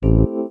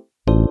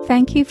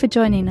Thank you for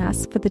joining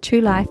us for the True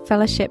Life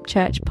Fellowship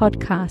Church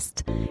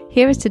podcast.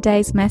 Here is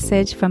today's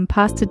message from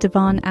Pastor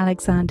DaVon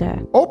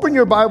Alexander. Open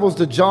your Bibles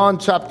to John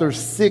chapter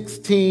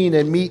 16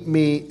 and meet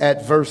me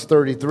at verse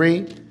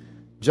 33.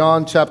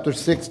 John chapter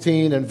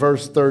 16 and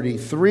verse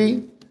 33.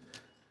 I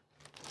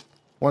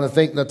want to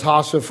thank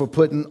Natasha for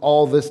putting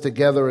all this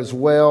together as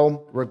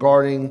well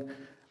regarding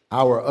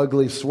our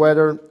ugly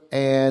sweater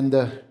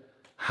and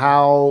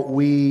how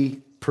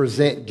we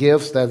present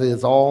gifts. That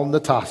is all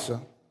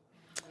Natasha.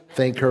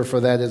 Thank her for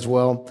that as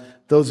well.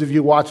 Those of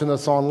you watching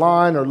us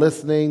online or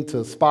listening to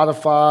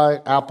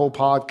Spotify, Apple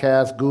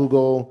Podcasts,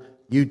 Google,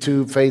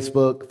 YouTube,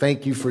 Facebook,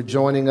 thank you for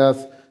joining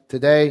us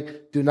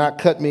today. Do not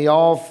cut me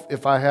off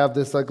if I have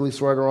this ugly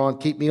sweater on.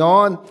 Keep me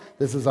on.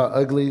 This is our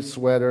Ugly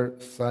Sweater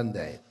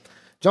Sunday.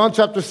 John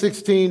chapter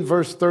 16,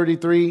 verse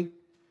 33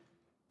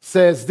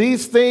 says,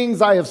 "These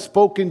things I have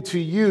spoken to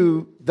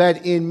you,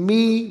 that in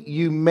me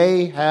you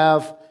may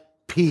have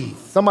peace."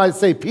 Somebody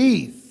say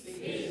peace.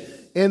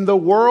 In the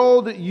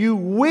world you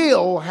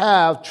will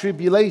have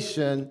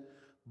tribulation,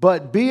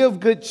 but be of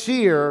good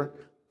cheer.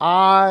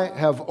 I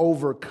have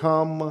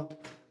overcome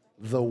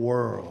the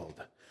world.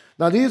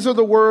 Now, these are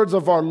the words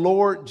of our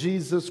Lord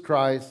Jesus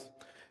Christ,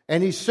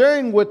 and he's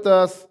sharing with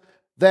us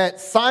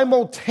that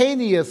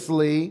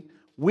simultaneously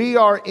we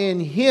are in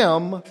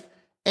him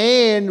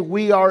and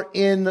we are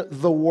in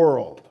the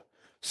world.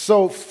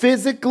 So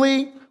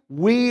physically,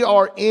 we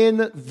are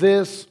in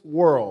this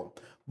world.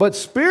 But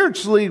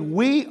spiritually,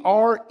 we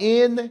are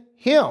in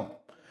him.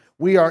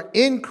 We are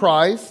in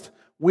Christ.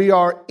 We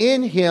are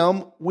in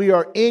him. We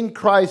are in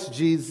Christ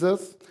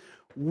Jesus.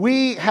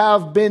 We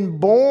have been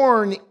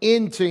born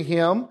into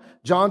him.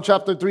 John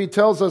chapter 3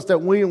 tells us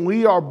that when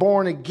we are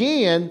born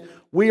again,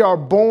 we are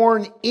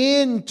born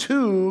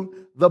into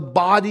the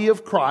body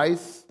of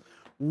Christ.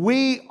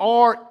 We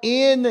are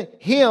in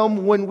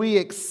him when we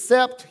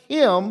accept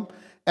him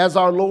as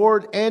our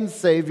Lord and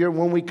Savior,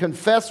 when we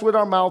confess with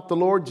our mouth the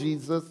Lord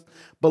Jesus,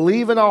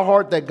 believe in our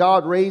heart that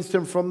God raised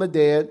him from the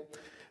dead.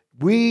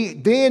 We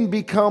then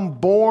become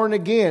born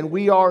again.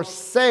 We are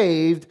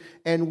saved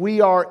and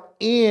we are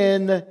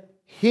in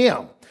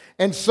him.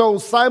 And so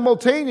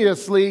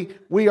simultaneously,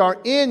 we are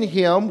in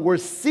him. We're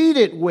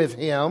seated with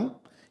him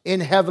in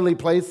heavenly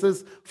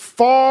places,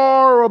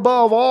 far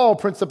above all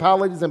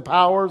principalities and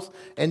powers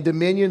and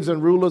dominions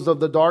and rulers of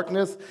the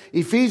darkness.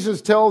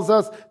 Ephesians tells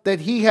us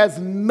that he has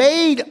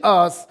made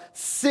us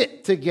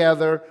sit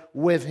together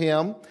with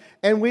him.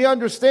 And we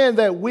understand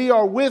that we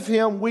are with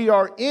him, we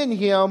are in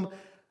him.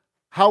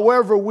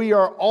 However, we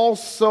are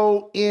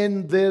also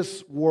in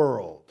this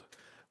world.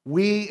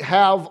 We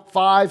have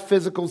 5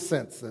 physical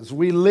senses.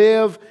 We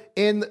live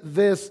in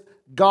this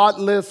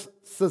godless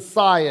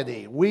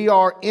society. We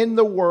are in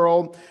the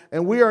world,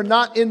 and we are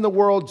not in the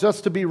world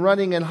just to be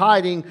running and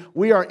hiding.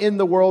 We are in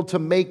the world to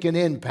make an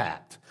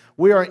impact.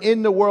 We are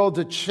in the world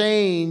to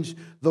change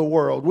the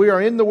world. We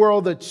are in the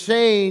world to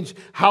change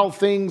how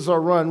things are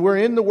run. We're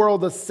in the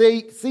world to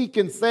seek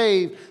and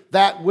save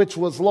that which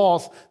was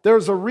lost.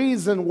 There's a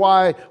reason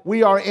why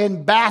we are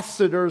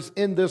ambassadors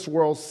in this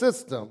world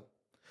system.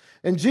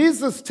 And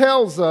Jesus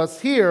tells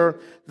us here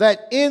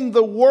that in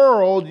the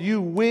world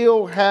you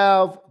will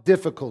have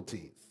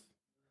difficulties.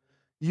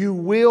 You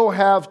will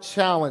have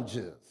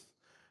challenges.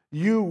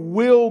 You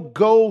will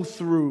go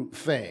through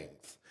things.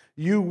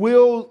 You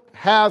will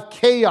have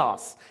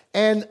chaos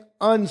and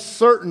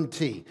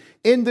uncertainty.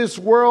 In this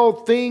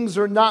world, things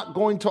are not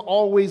going to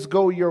always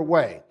go your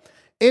way.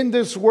 In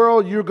this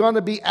world, you're going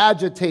to be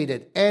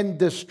agitated and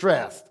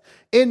distressed.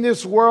 In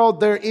this world,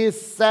 there is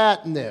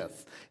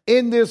sadness.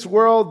 In this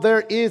world,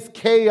 there is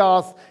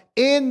chaos.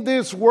 In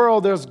this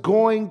world, there's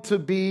going to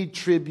be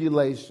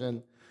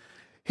tribulation.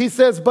 He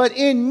says, but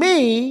in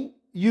me,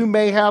 you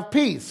may have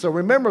peace. So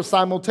remember,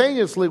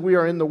 simultaneously, we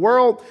are in the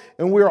world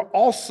and we are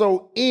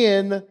also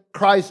in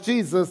Christ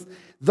Jesus.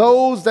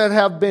 Those that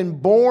have been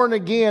born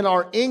again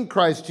are in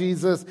Christ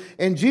Jesus.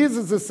 And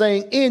Jesus is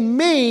saying, in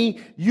me,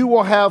 you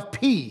will have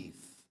peace.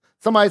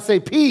 Somebody say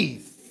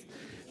peace.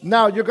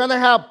 Now, you're going to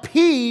have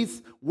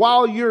peace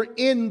while you're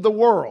in the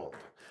world.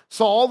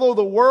 So although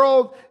the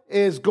world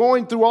is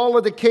going through all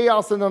of the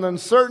chaos and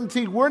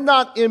uncertainty, we're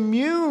not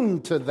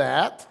immune to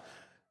that.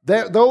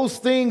 Those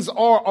things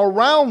are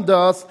around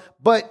us,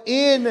 but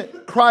in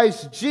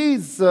Christ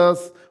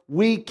Jesus,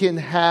 we can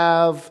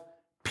have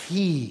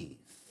peace.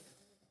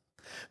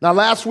 Now,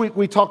 last week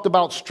we talked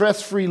about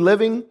stress-free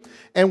living,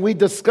 and we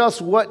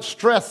discussed what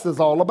stress is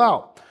all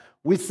about.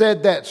 We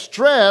said that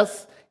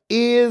stress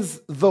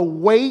is the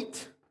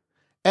weight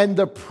and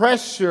the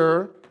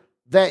pressure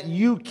that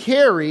you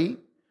carry,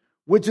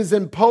 which is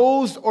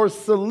imposed or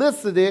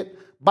solicited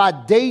by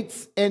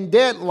dates and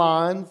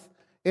deadlines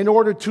in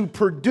order to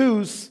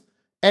produce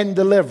and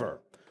deliver.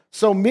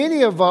 So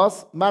many of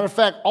us, matter of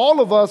fact, all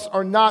of us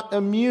are not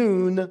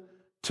immune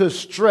to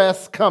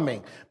stress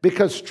coming,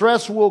 because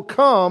stress will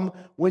come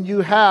when you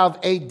have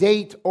a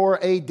date or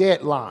a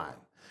deadline.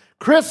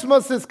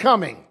 Christmas is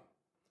coming.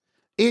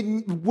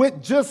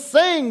 With just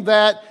saying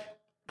that,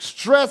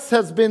 stress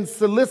has been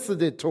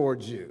solicited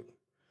towards you.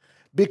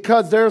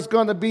 because there's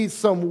going to be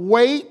some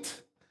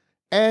weight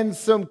and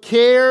some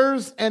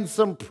cares and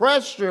some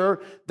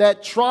pressure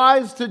that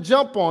tries to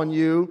jump on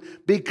you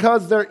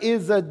because there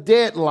is a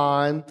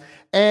deadline.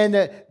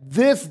 And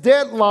this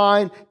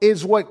deadline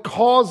is what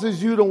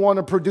causes you to want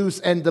to produce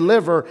and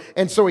deliver.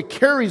 And so it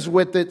carries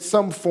with it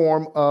some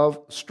form of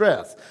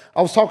stress.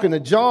 I was talking to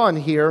John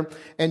here,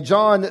 and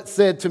John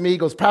said to me, he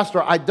goes,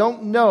 Pastor, I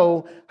don't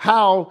know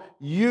how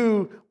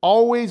you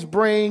always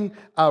bring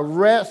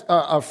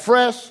a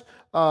fresh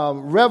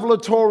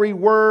revelatory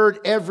word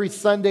every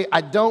Sunday.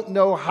 I don't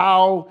know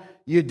how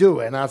you do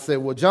it. And I said,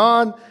 well,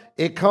 John,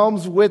 it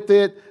comes with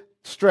it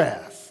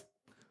stress.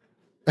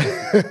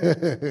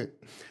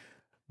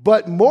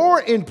 But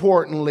more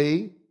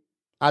importantly,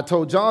 I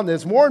told John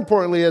this, more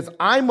importantly is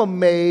I'm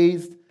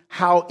amazed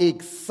how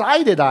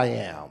excited I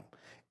am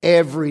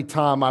every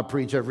time I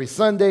preach, every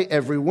Sunday,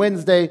 every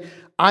Wednesday.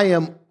 I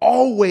am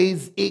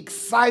always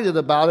excited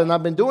about it, and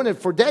I've been doing it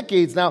for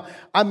decades now.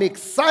 I'm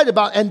excited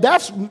about it, and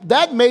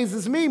that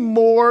amazes me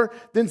more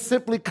than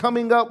simply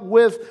coming up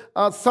with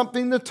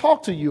something to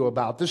talk to you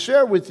about, to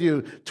share with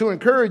you, to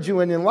encourage you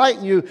and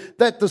enlighten you,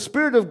 that the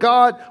Spirit of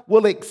God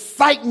will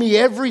excite me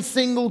every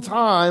single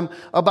time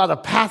about a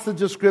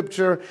passage of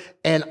Scripture,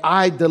 and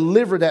I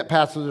deliver that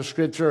passage of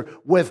Scripture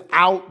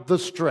without the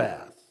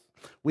stress.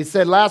 We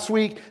said last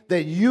week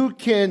that you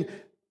can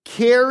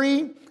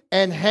carry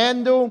and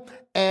handle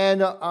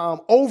and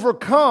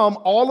overcome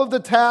all of the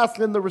tasks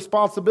and the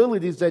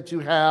responsibilities that you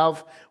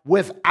have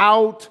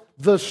without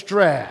the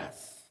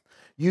stress.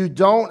 You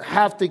don't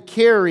have to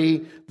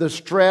carry the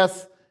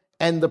stress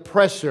and the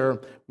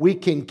pressure. We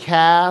can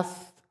cast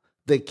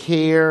the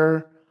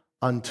care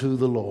unto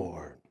the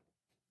Lord.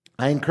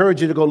 I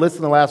encourage you to go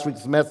listen to last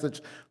week's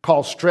message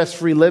called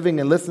Stress-Free Living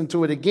and listen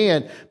to it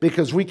again,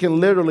 because we can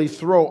literally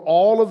throw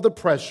all of the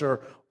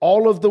pressure,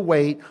 all of the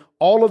weight,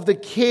 all of the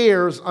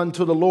cares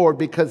unto the Lord,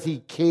 because he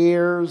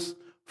cares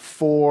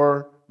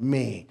for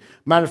me.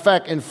 Matter of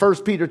fact, in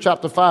 1 Peter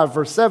chapter 5,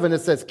 verse 7, it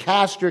says,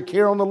 cast your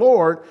care on the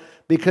Lord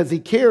because he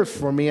cares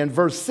for me. In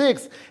verse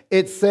 6,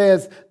 it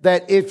says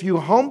that if you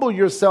humble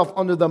yourself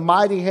under the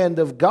mighty hand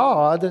of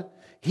God,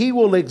 he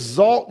will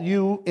exalt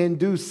you in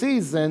due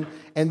season.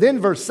 And then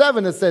verse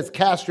 7, it says,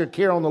 cast your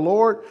care on the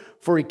Lord,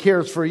 for he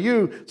cares for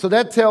you. So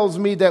that tells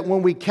me that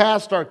when we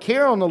cast our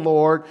care on the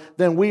Lord,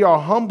 then we are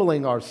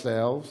humbling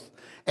ourselves.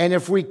 And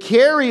if we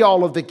carry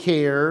all of the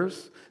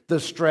cares, the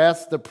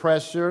stress, the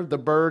pressure, the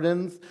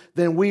burdens,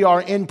 then we are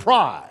in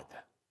pride.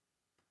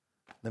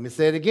 Let me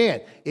say it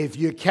again. If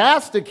you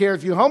cast the care,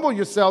 if you humble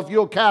yourself,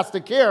 you'll cast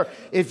the care.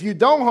 If you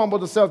don't humble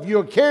yourself,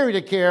 you'll carry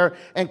the care,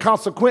 and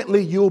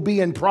consequently, you'll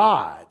be in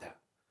pride.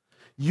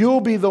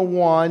 You'll be the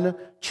one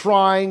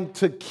trying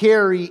to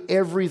carry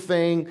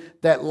everything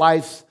that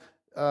life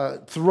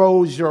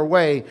throws your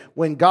way,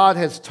 when God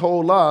has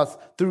told us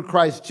through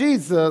Christ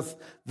Jesus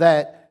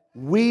that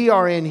we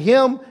are in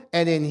him,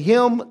 and in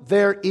him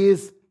there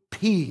is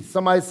peace.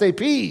 Somebody say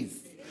peace.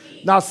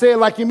 Peace. Now say it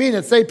like you mean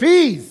it. Say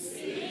peace.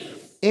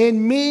 Peace.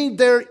 In me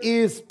there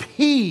is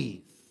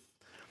peace.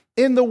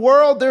 In the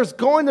world there's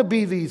going to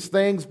be these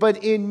things,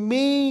 but in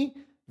me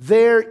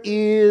there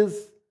is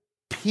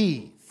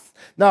peace.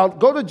 Now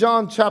go to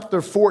John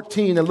chapter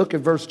 14 and look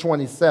at verse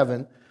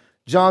 27.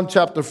 John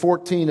chapter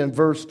 14 and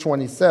verse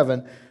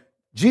 27.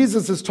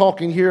 Jesus is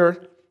talking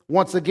here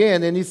once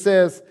again, and he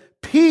says,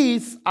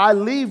 peace I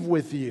leave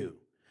with you.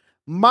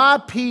 My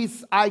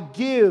peace I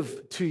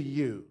give to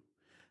you.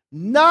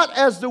 Not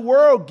as the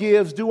world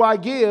gives do I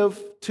give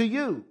to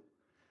you.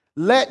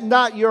 Let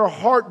not your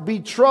heart be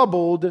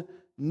troubled,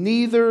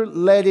 neither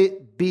let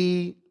it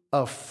be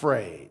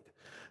afraid.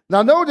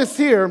 Now notice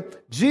here,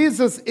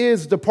 Jesus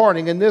is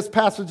departing. In this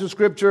passage of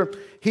Scripture,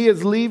 he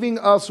is leaving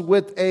us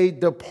with a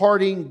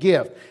departing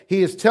gift.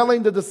 He is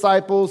telling the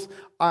disciples,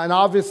 and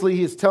obviously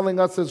he is telling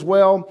us as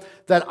well,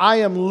 that I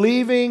am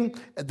leaving.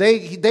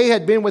 They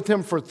had been with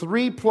him for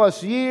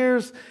 3+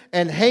 years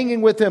and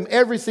hanging with him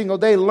every single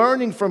day,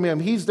 learning from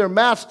him. He's their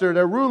master,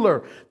 their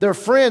ruler, their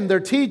friend, their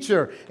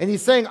teacher. And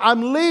he's saying,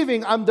 I'm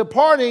leaving, I'm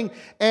departing,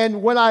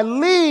 and when I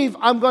leave,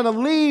 I'm going to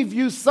leave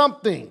you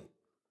something.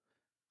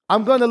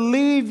 I'm going to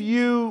leave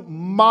you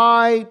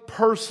my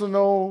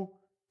personal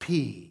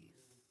peace.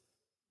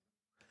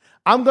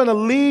 I'm going to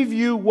leave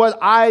you what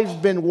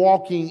I've been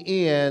walking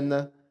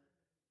in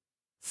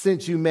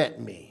since you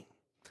met me.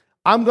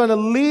 I'm going to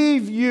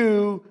leave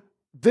you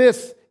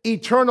this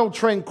eternal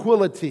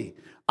tranquility.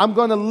 I'm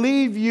going to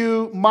leave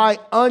you my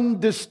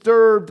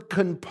undisturbed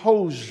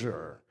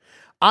composure.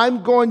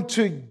 I'm going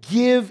to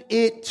give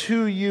it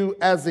to you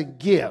as a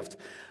gift.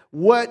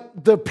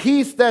 What the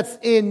peace that's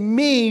in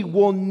me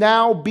will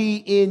now be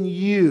in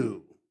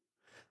you.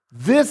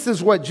 This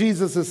is what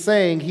Jesus is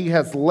saying he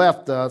has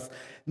left us.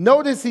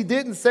 Notice he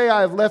didn't say, I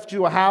have left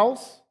you a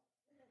house,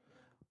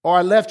 or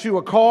I left you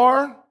a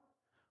car,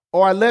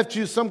 or I left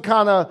you some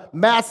kind of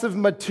massive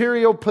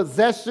material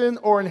possession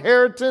or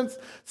inheritance,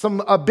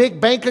 a big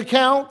bank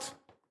account.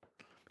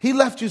 He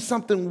left you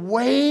something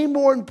way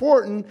more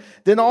important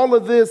than all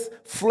of this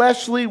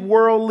fleshly,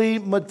 worldly,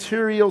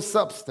 material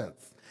substance.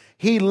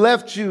 He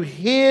left you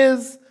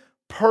his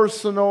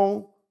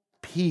personal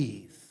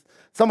peace.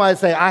 Somebody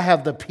say, I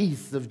have the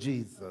peace of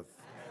Jesus.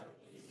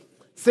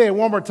 Say it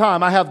one more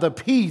time. I have the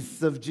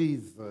peace of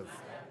Jesus.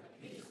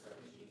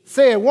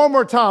 Say it one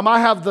more time. I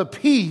have the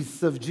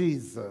peace of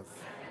Jesus.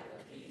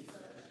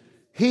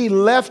 He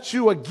left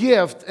you a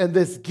gift, and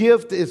this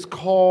gift is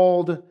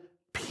called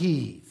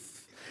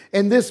peace.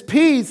 And this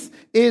peace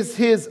is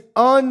his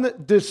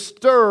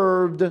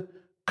undisturbed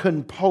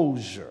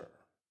composure.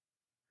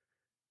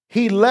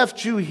 He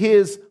left you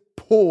his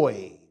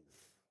poise.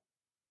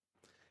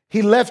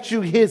 He left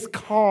you his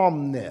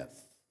calmness.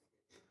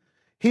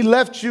 He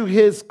left you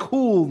his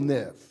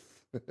coolness.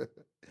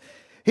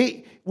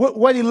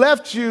 What he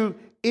left you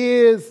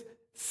is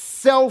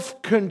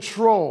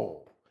self-control.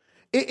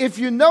 If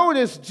you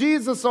notice,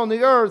 Jesus on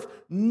the earth,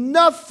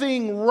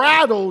 nothing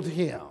rattled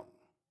him.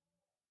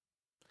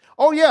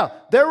 Oh yeah,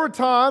 there were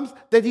times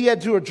that he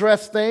had to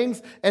address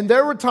things, and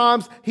there were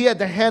times he had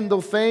to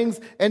handle things,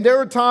 and there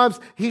were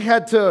times he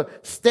had to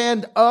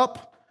stand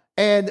up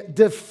and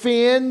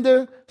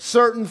defend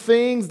certain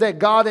things that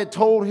God had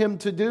told him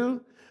to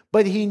do,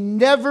 but he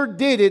never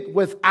did it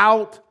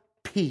without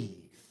peace.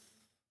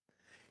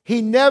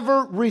 He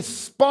never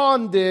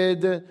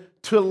responded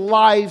to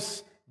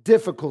life's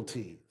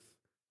difficulties.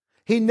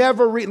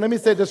 Let me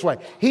say it this way.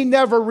 He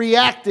never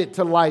reacted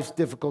to life's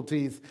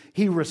difficulties.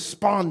 He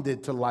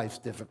responded to life's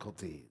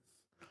difficulties.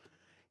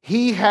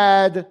 He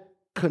had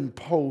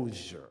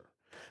composure.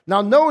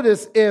 Now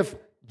notice, if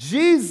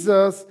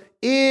Jesus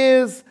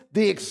is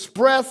the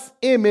express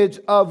image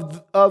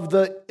of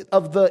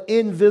the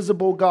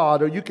invisible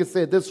God, or you could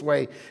say it this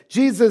way,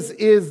 Jesus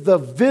is the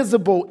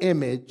visible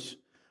image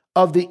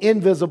of the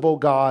invisible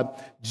God.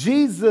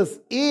 Jesus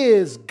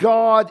is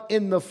God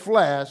in the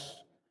flesh.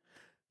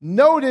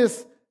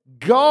 Notice,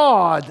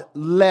 God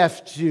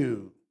left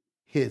you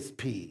his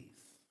peace.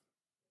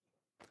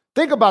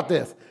 Think about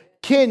this.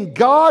 Can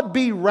God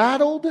be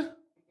rattled?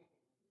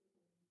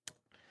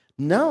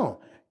 No.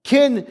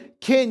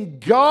 Can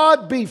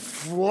God be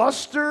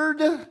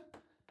flustered?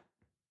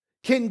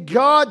 Can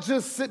God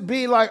just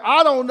be like,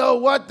 I don't know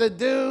what to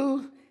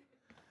do.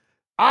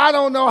 I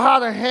don't know how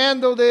to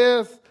handle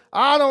this.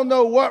 I don't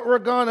know what we're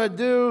going to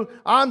do.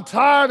 I'm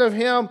tired of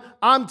him.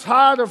 I'm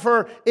tired of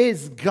her.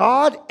 Is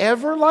God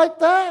ever like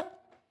that?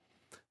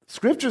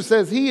 Scripture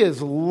says he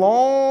is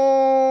long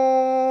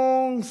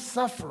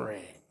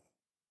suffering.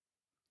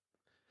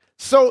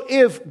 So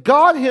if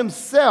God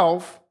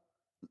himself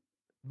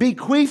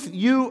bequeathed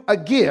you a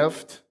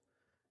gift,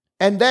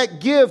 and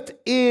that gift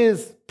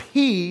is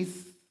peace,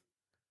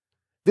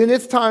 then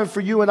it's time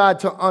for you and I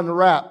to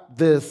unwrap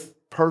this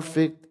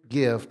perfect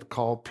gift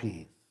called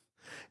peace.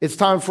 It's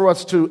time for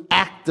us to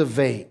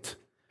activate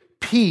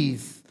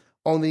peace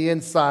on the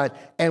inside,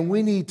 and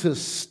we need to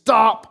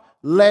stop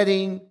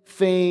letting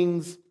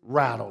things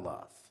rattle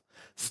us.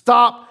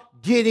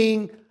 Stop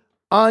getting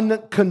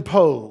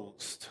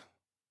uncomposed.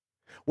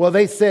 Well,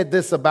 they said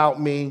this about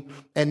me,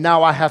 and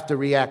now I have to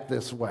react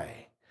this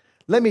way.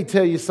 Let me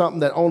tell you something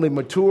that only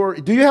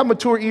do you have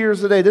mature ears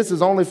today? This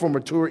is only for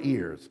mature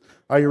ears.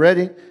 Are you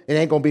ready? It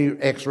ain't going to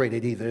be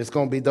X-rated either. It's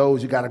going to be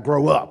those you got to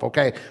grow up,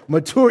 okay?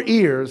 Mature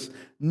ears,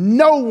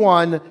 no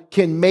one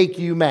can make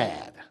you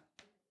mad.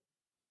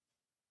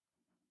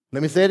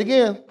 Let me say it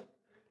again.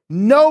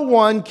 No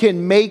one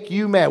can make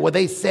you mad. Well,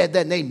 they said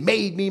that and they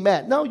made me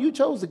mad. No, you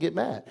chose to get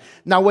mad.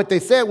 Now, what they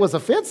said was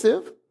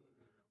offensive.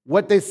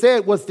 What they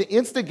said was to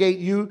instigate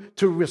you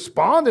to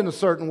respond in a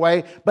certain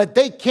way, but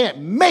they can't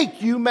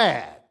make you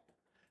mad.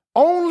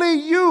 Only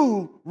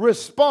you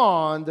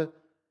respond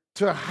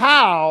to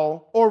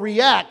how, or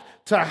react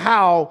to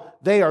how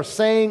they are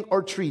saying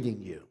or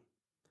treating you.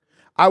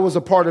 I was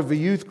a part of a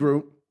youth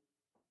group,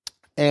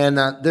 and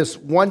this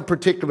one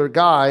particular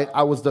guy,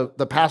 I was the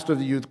pastor of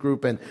the youth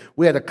group, and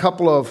we had a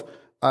couple of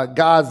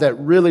guys that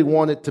really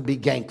wanted to be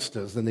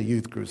gangsters in the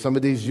youth group. Some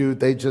of these youth,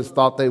 they just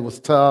thought they was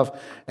tough,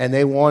 and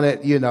they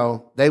wanted,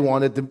 they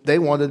wanted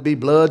to be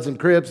Bloods and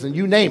Crips, and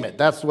you name it.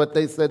 That's what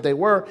they said they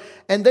were,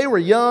 and they were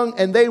young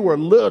and they were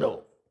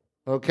little.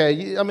 Okay,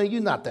 you're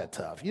not that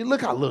tough. You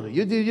look how little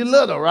you're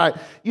little, right?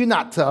 You're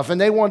not tough, and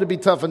they wanted to be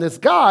tough. And this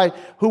guy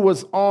who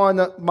was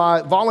on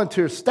my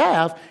volunteer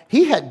staff,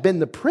 he had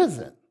been to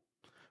prison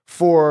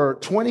for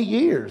 20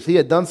 years. He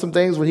had done some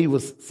things when he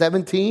was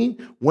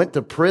 17, went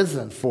to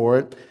prison for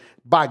it.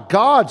 By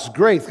God's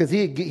grace, because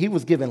he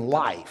was given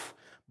life.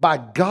 By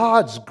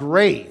God's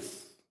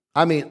grace,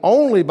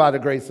 only by the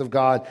grace of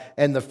God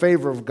and the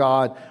favor of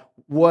God,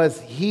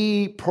 was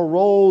he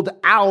paroled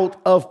out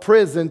of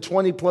prison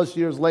 20 plus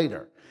years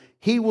later.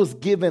 He was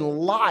given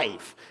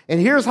life. And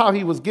here's how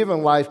he was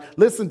given life.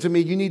 Listen to me.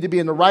 You need to be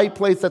in the right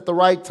place at the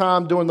right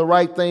time, doing the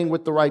right thing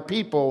with the right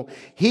people.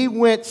 He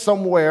went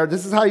somewhere.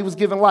 This is how he was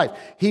given life.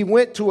 He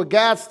went to a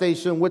gas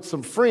station with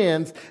some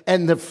friends,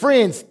 and the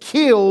friends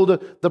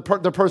killed the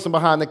person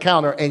behind the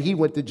counter, and he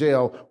went to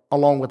jail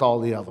along with all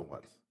the other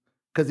ones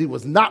because he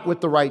was not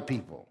with the right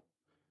people.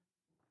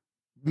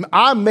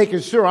 I'm making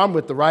sure I'm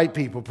with the right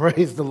people.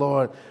 Praise the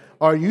Lord.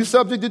 Are you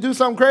subject to do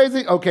something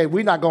crazy? Okay,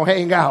 we're not going to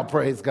hang out,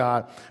 praise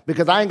God,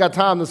 because I ain't got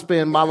time to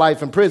spend my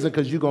life in prison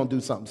because you're going to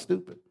do something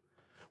stupid.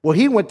 Well,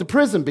 he went to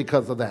prison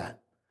because of that.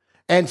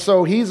 And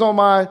so he's on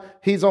my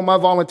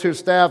volunteer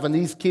staff, and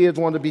these kids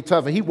wanted to be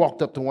tough. And he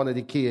walked up to one of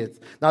the kids.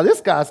 Now,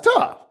 this guy's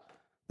tough.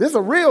 This is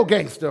a real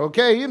gangster,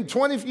 okay? He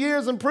 20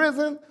 years in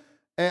prison.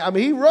 And I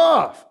mean, he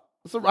rough.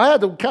 So I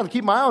had to kind of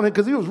keep my eye on him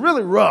because he was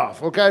really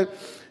rough, okay?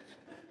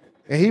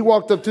 And he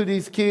walked up to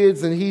these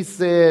kids, and he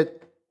said,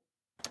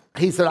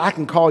 I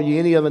can call you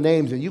any other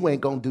names, and you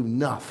ain't going to do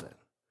nothing.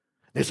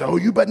 They said, oh,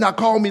 you better not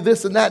call me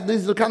this and that.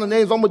 These are the kind of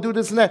names I'm going to do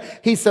this and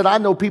that. He said, I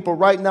know people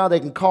right now, they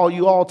can call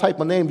you all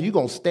type of names. You're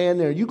going to stand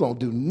there and you're going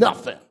to do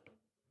nothing.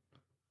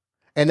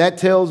 And that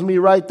tells me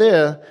right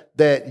there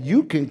that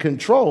you can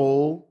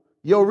control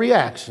your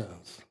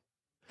reactions.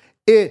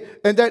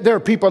 And there are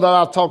people that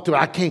I've talked to,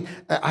 I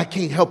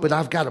can't help it.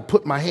 I've got to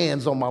put my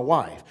hands on my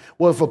wife.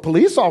 Well, if a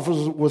police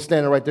officer was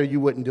standing right there, you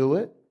wouldn't do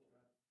it.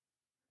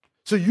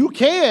 So you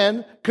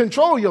can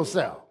control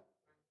yourself.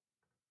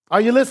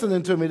 Are you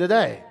listening to me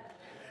today?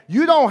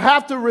 You don't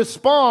have to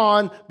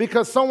respond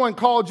because someone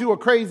called you a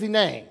crazy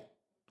name.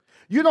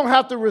 You don't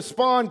have to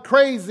respond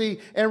crazy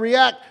and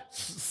react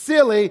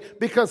silly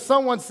because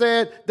someone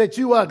said that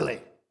you ugly.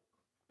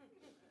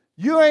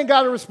 You ain't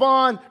got to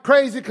respond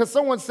crazy because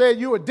someone said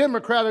you a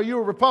Democrat or you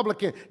a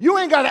Republican. You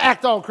ain't got to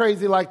act all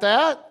crazy like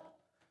that.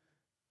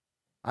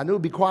 I knew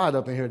it'd be quiet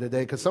up in here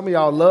today because some of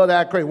y'all love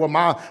that crazy.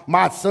 Well,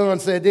 my son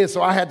said this,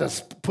 so I had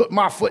to put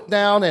my foot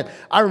down. And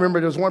I remember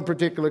there was one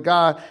particular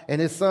guy,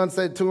 and his son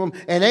said to him,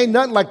 and ain't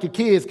nothing like your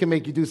kids can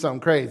make you do something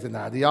crazy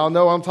now. Do y'all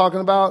know what I'm talking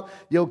about?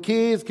 Your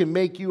kids can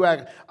make you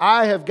act.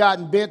 I have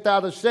gotten bent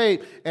out of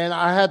shape, and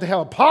I had to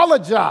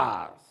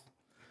apologize.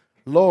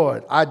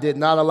 Lord, I did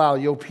not allow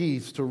your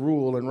peace to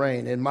rule and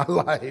reign in my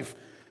life.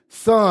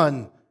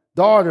 Son,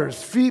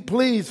 daughters,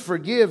 please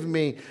forgive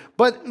me.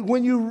 But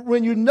when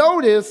you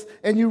notice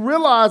and you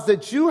realize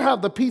that you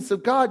have the peace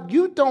of God,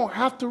 you don't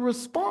have to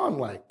respond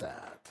like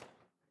that.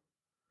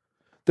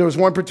 There was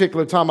one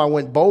particular time I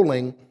went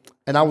bowling,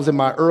 and I was in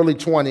my early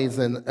 20s,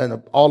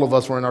 and all of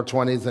us were in our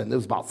 20s, and there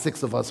was about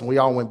 6 of us, and we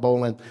all went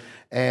bowling.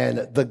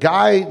 And the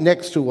guy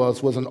next to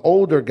us was an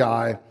older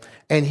guy,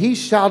 and he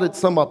shouted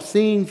some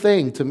obscene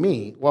thing to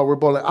me while we're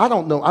bowling. I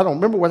don't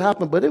remember what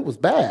happened, but it was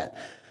bad.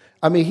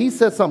 I mean, he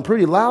said something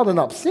pretty loud and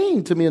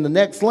obscene to me in the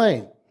next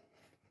lane.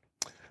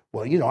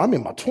 Well, I'm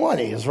in my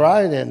 20s,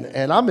 right?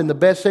 And I'm in the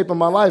best shape of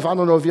my life. I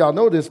don't know if y'all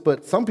know this,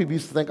 but some people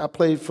used to think I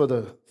played for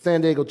the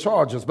San Diego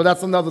Chargers, but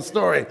that's another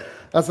story.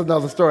 That's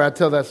another story. I'll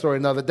tell that story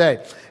another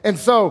day. And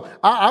so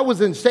I was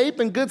in shape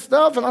and good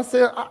stuff, and I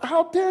said,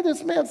 how dare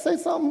this man say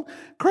something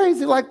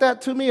crazy like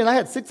that to me? And I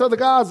had 6 other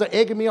guys that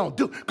egging me on.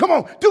 Come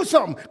on, do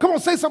something. Come on,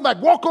 say something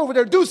back. Walk over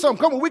there, do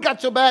something. Come on, we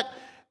got your back.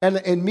 And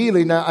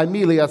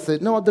immediately I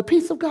said, no, the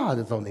peace of God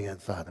is on the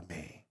inside of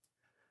me.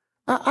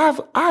 I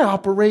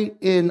operate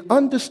in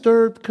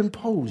undisturbed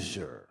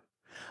composure.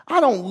 I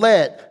don't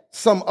let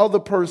some other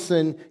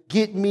person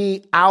get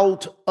me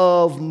out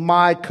of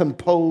my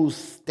composed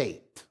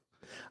state.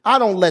 I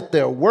don't let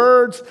their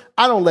words,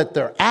 I don't let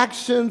their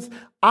actions.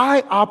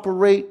 I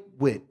operate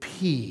with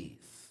peace.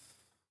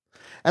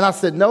 And I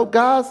said, no,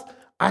 guys,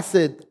 I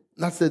said,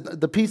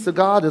 the peace of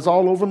God is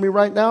all over me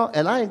right now,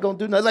 and I ain't going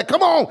to do nothing. Like,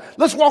 come on,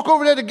 let's walk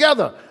over there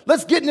together.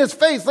 Let's get in his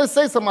face. Let's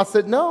say something. I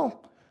said,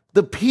 no,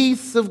 the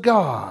peace of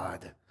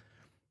God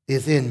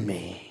is in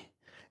me,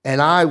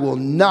 and I will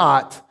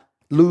not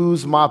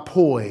lose my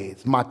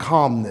poise, my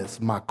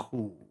calmness, my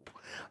cool.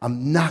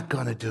 I'm not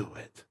going to do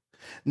it.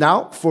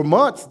 Now, for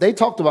months, they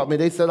talked about me.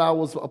 They said I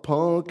was a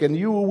punk, and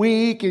you were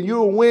weak, and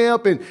you were a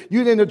wimp, and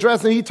you didn't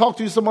address it. He talked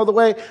to you some other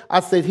way. I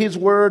said, his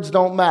words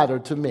don't matter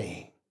to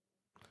me.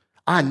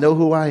 I know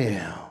who I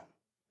am.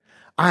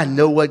 I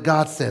know what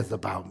God says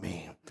about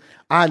me.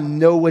 I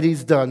know what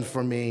he's done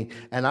for me,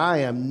 and I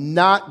am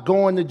not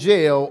going to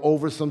jail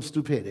over some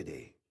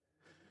stupidity.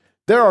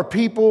 There are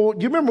people,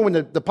 you remember when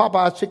the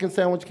Popeyes chicken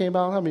sandwich came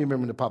out? How many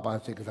remember the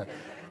Popeyes chicken sandwich?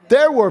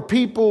 There were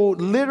people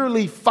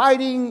literally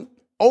fighting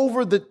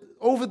over the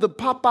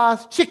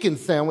Popeyes chicken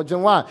sandwich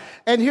in line.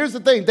 And here's the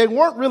thing, they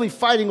weren't really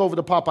fighting over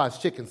the Popeyes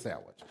chicken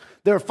sandwich.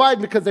 They were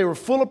fighting because they were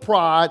full of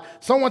pride.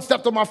 Someone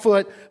stepped on my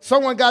foot.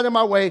 Someone got in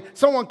my way.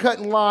 Someone cut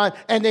in line.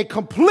 And they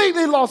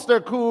completely lost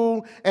their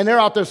cool. And they're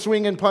out there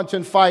swinging,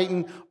 punching,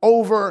 fighting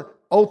over,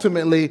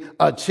 ultimately,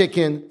 a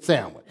chicken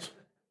sandwich.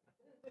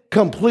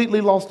 Completely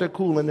lost their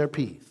cool and their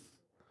peace.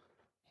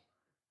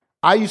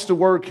 I used to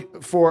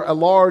work for a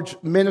large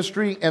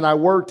ministry, and I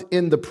worked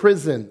in the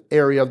prison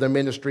area of their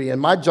ministry. And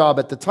my job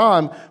at the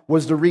time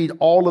was to read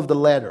all of the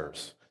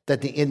letters that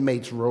the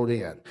inmates wrote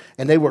in.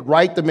 And they would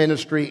write the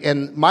ministry,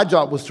 and my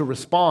job was to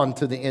respond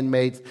to the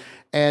inmates.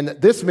 And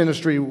this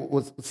ministry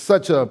was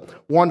such a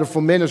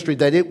wonderful ministry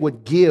that it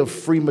would give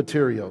free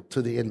material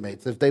to the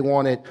inmates. If they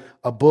wanted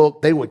a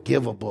book, they would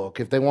give a book.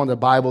 If they wanted a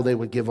Bible, they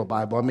would give a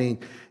Bible. I mean,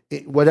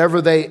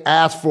 whatever they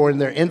asked for in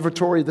their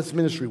inventory, this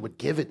ministry would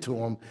give it to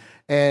them.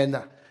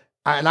 And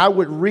I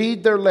would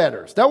read their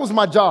letters. That was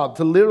my job,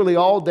 to literally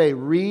all day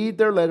read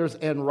their letters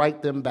and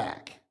write them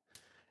back.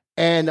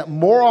 And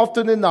more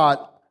often than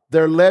not,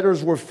 their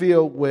letters were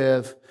filled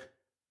with,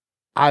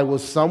 I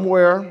was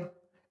somewhere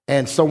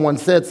and someone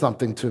said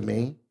something to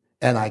me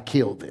and I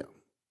killed them.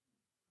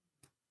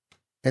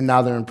 And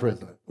now they're in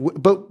prison.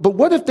 But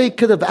what if they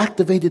could have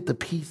activated the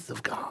peace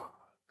of God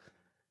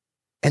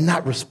and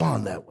not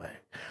respond that way?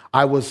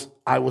 I was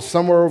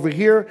somewhere over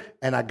here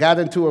and I got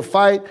into a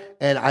fight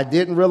and I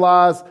didn't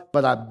realize,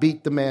 but I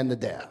beat the man to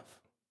death.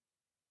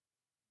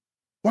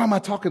 Why am I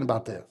talking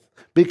about this?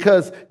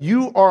 Because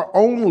you are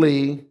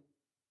only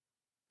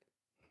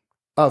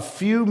a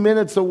few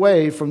minutes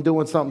away from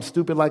doing something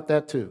stupid like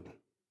that too.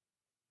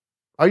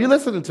 Are you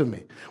listening to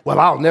me? Well,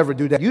 I'll never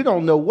do that. You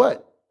don't know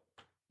what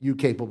you're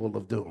capable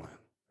of doing.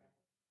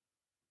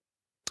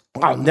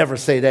 I'll never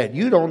say that.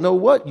 You don't know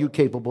what you're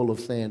capable of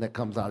saying that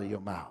comes out of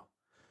your mouth.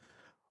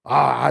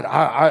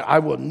 I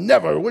will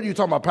never. What are you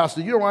talking about,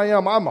 Pastor? You know who I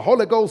am. I'm a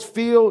Holy Ghost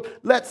filled.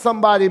 Let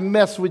somebody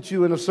mess with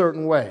you in a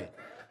certain way.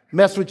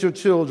 Mess with your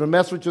children,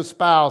 mess with your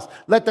spouse.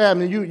 Let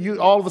them, and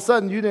you all of a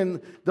sudden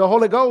the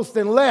Holy Ghost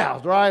then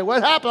left, right?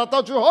 What happened? I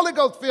thought you were Holy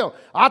Ghost filled.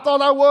 I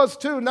thought I was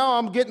too. Now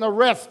I'm getting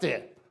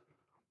arrested.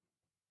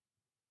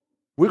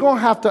 We're going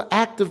to have to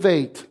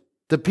activate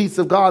the peace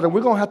of God, and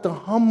we're going to have to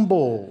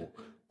humble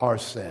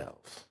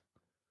ourselves.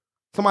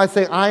 Somebody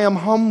say, I am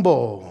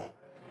humble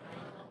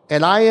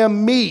and I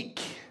am meek.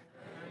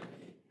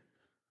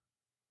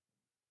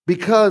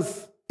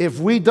 Because if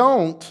we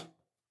don't,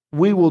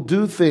 we will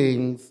do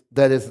things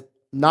that is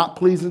not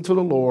pleasing to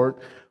the Lord.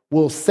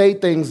 We'll say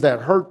things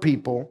that hurt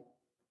people.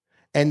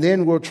 And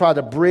then we'll try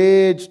to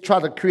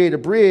create a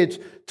bridge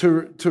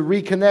to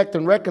reconnect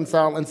and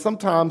reconcile. And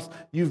sometimes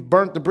you've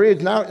burnt the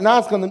bridge.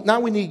 Now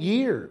we need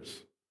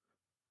years.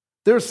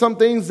 There's some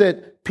things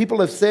that people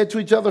have said to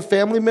each other,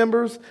 family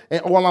members.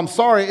 And well, I'm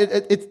sorry.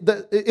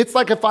 It's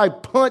like if I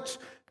punch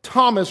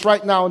Thomas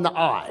right now in the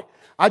eye.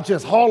 I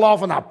just haul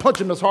off and I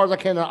punch him as hard as I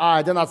can in the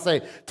eye. Then I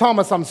say,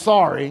 Thomas, I'm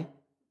sorry.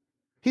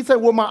 He said,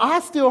 well, my eye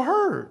still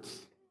hurts.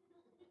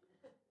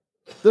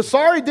 The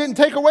sorry didn't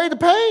take away the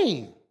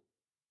pain.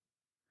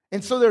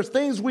 And so there's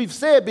things we've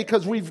said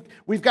because we've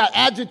got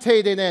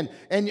agitated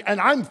and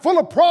I'm full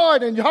of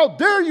pride and how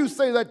dare you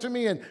say that to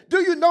me and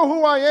do you know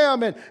who I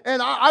am and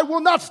I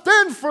will not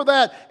stand for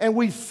that. And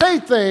we say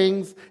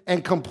things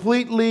and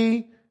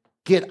completely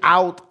get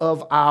out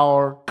of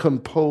our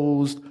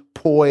composed,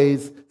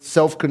 poised,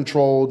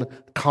 self-controlled,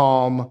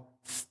 calm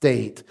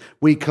state.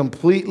 We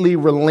completely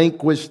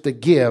relinquish the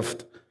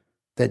gift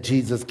that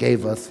Jesus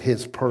gave us,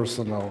 his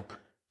personal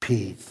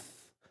peace.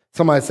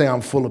 Somebody say,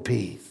 I'm full of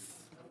peace.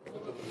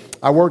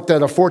 I worked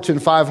at a Fortune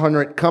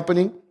 500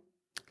 company.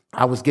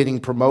 I was getting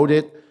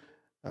promoted.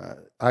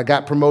 I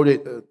got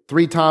promoted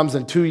 3 times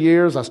in 2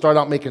 years. I started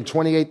out making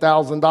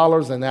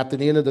 $28,000, and at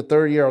the end of the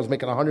third year, I was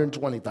making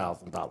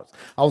 $120,000.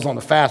 I was on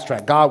the fast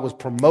track. God was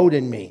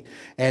promoting me,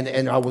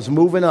 and I was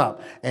moving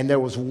up. And there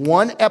was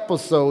one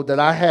episode that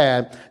I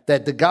had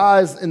that the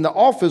guys in the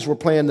office were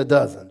playing the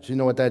dozens. You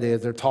know what that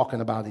is? They're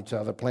talking about each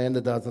other, playing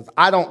the dozens.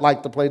 I don't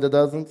like to play the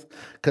dozens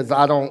because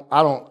I don't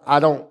want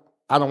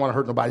to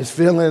hurt nobody's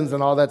feelings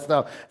and all that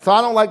stuff. So I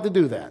don't like to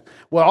do that.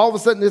 Well, all of a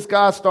sudden, this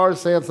guy started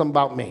saying something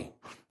about me.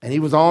 And he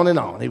was on and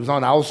on. He was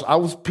on. I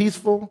was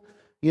peaceful,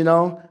 you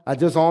know. I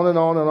just on and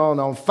on and on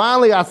and on.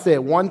 Finally, I said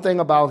one thing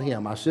about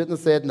him. I shouldn't have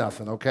said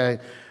nothing, okay?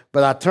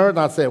 But I turned and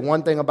I said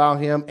one thing about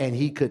him, and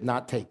he could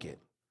not take it.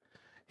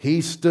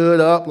 He stood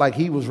up like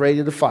he was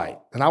ready to fight.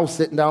 And I was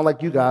sitting down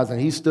like you guys, and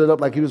he stood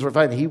up like he was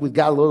fighting. He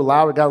got a little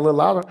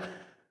louder.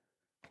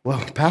 Well,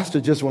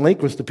 Pastor just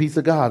relinquished the peace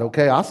of God,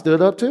 okay? I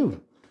stood up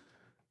too.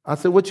 I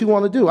said, what you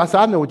want to do? I said,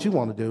 I know what you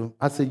want to do.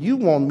 I said, you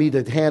want me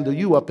to handle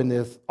you up in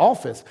this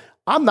office.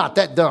 I'm not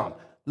that dumb.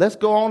 Let's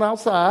go on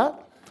outside.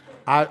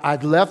 I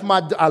left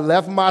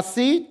my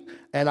seat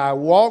and I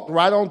walked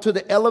right onto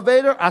the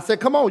elevator. I said,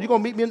 come on, you're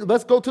going to meet me.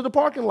 Let's go to the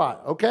parking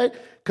lot, okay?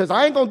 Because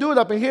I ain't going to do it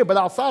up in here, but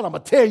outside I'm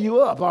going to tear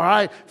you up, all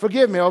right?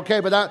 Forgive me, okay?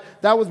 But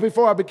that was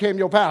before I became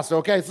your pastor,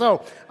 okay?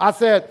 So I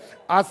said,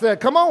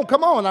 come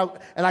on.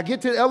 And I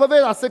get to the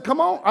elevator. I said, come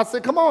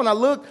on. I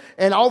look,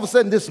 and all of a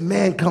sudden this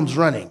man comes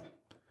running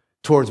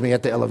towards me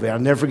at the elevator. I'll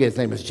never forget, his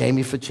name is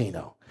Jamie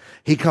Ficino.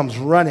 He comes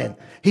running.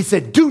 He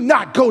said, do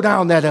not go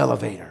down that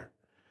elevator.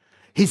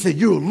 He said,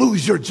 you'll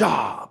lose your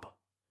job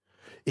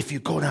if you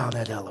go down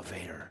that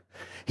elevator.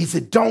 He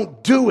said,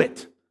 don't do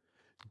it.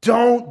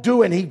 Don't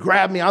do it. And he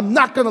grabbed me. I'm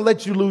not going to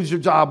let you lose your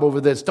job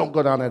over this. Don't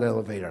go down that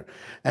elevator.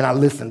 And I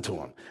listened to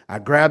him. I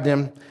grabbed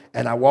him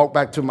and I walked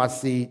back to my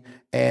seat.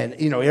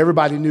 And, you know,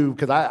 everybody knew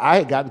because I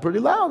had gotten pretty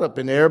loud up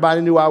in there.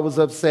 Everybody knew I was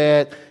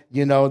upset,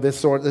 you know, this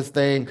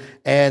thing.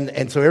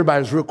 And so everybody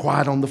was real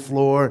quiet on the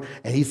floor.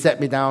 And he sat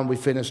me down. We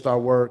finished our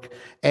work.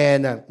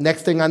 And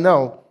next thing I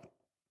know,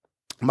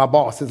 my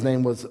boss, his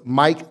name was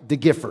Mike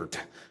DeGifford.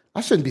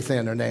 I shouldn't be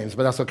saying their names,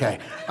 but that's okay.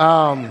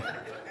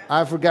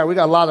 I forgot. We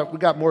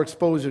got more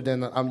exposure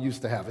than I'm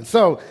used to having.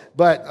 So,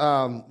 but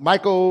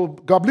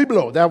Michael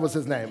Gabliblo, that was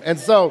his name. And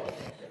so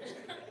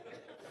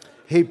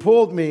he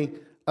pulled me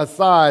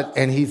aside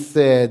and he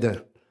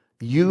said,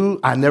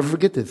 I never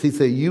forget this. He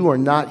said, you are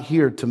not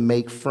here to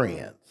make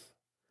friends.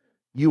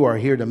 You are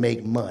here to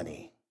make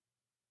money.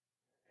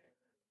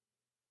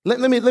 Let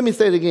me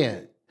say it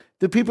again.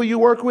 The people you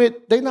work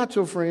with, they're not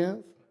your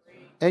friends.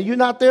 And you're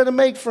not there to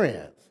make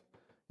friends.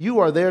 You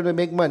are there to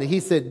make money. He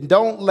said,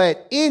 don't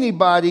let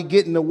anybody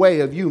get in the way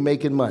of you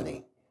making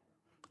money.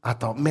 I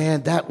thought,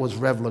 man, that was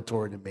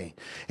revelatory to me.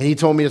 And he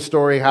told me a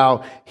story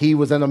how he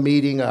was in a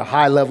meeting, a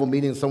high-level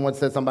meeting. Someone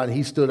said something.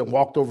 He stood and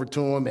walked over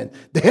to him, and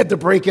they had to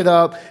break it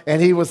up.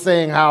 And he was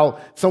saying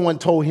how someone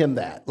told him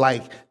that.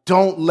 Like,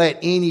 don't let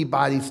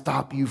anybody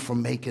stop you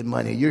from making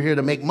money. You're here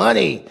to make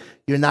money.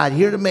 You're not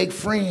here to make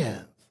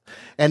friends.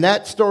 And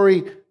that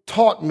story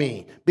taught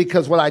me,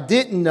 because what I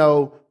didn't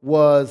know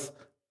was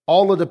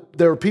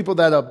there were people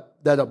that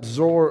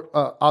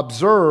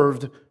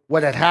observed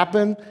what had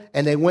happened,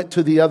 and they went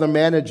to the other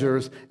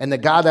managers, and the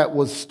guy that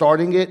was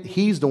starting it,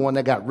 he's the one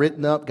that got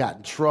written up, got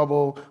in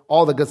trouble,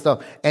 all the good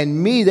stuff.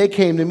 And they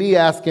came to me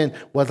asking,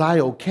 was I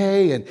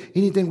okay? And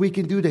anything we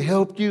can do to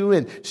help you?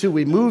 And should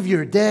we move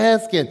your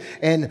desk?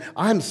 And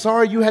I'm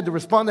sorry you had to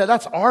respond to that.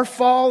 That's our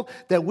fault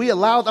that we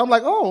allowed. I'm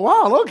like, oh,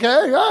 wow,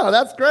 okay, yeah,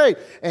 that's great.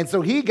 And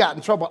so he got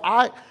in trouble.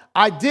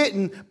 I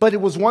didn't, but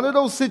it was one of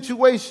those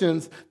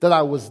situations that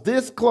I was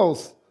this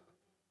close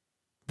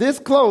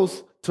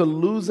to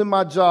losing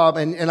my job.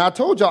 And I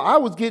told y'all I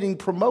was getting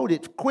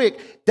promoted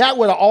quick. That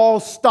would have all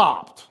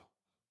stopped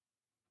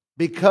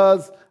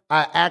because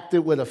I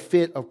acted with a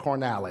fit of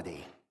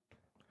carnality.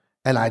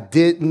 And I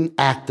didn't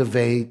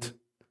activate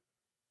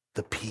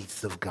the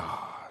peace of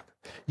God.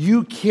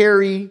 You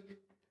carry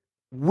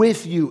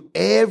with you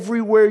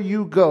everywhere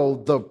you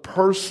go the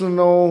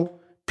personal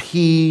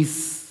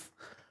peace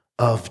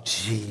of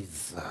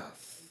Jesus.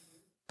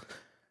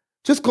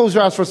 Just close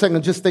your eyes for a second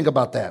and just think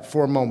about that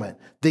for a moment.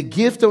 The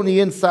gift on the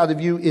inside of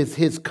you is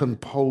his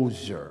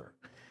composure,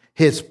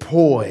 his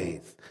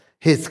poise,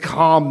 his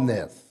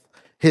calmness,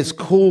 his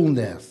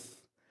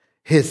coolness,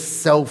 his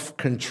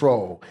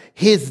self-control.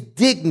 His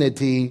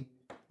dignity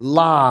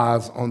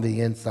lies on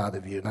the inside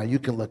of you. Now you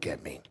can look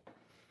at me.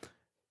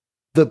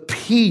 The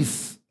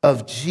peace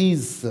of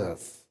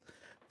Jesus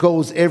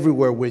goes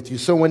everywhere with you.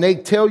 So when they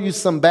tell you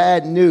some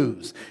bad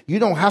news, you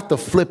don't have to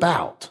flip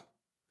out.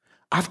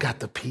 I've got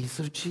the peace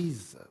of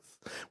Jesus.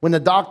 When the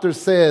doctor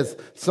says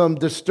some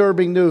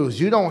disturbing news,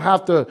 you don't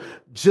have to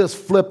just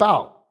flip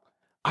out.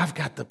 I've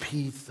got the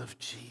peace of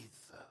Jesus.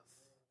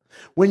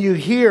 When you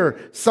hear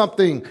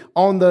something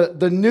on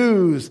the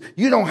news,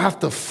 you don't have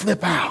to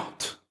flip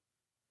out.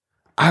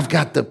 I've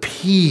got the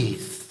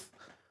peace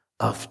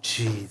of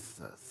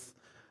Jesus.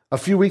 A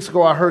few weeks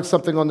ago, I heard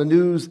something on the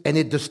news, and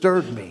it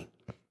disturbed me.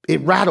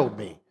 It rattled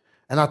me.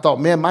 And I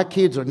thought, man, my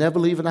kids are never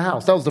leaving the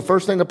house. That was the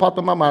first thing that popped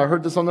in my mind. I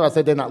heard this on there. I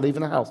said, they're not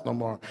leaving the house no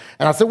more.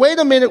 And I said, wait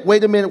a minute.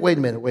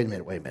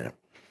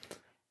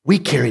 We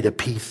carry the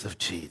peace of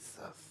Jesus.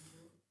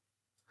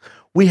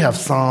 We have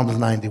Psalms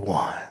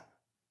 91.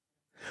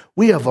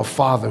 We have a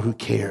Father who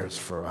cares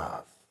for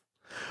us.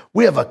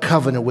 We have a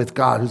covenant with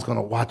God who's going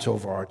to watch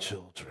over our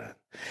children.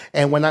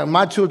 And when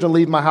my children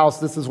leave my house,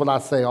 this is what I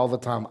say all the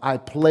time.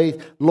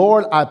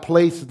 Lord, I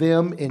place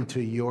them into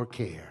your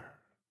care.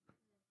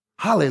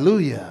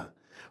 Hallelujah.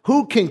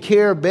 Who can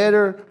care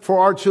better for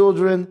our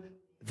children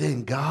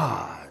than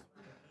God?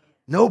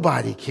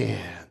 Nobody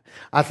can.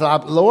 I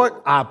thought, Lord,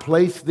 I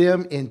place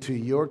them into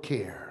your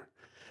care.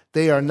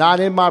 They are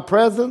not in my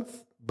presence,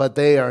 but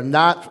they are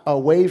not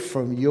away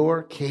from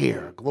your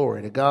care.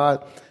 Glory to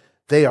God.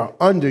 They are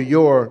under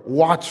your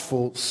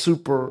watchful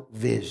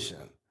supervision.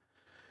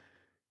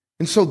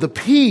 And so the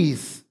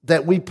peace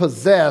that we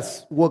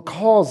possess will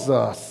cause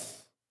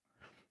us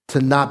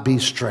to not be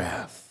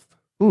stressed.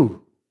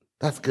 Ooh,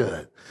 that's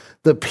good.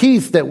 The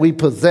peace that we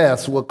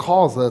possess will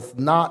cause us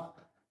not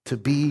to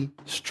be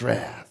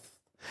stressed.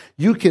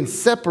 You can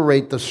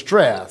separate the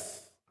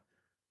stress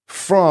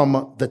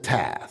from the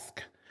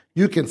task.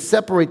 You can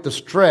separate the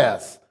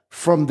stress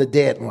from the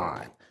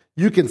deadline.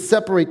 You can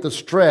separate the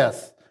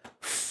stress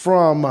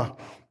from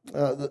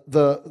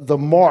the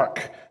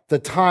mark, the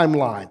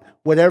timeline,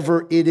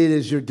 whatever it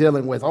is you're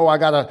dealing with. Oh, I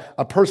got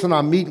a person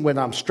I'm meeting with,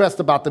 I'm stressed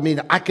about the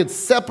meeting. I could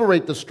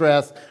separate the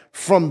stress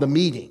from the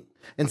meeting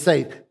and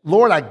say,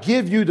 Lord, I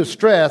give you the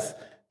stress.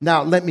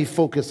 Now let me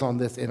focus on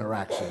this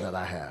interaction that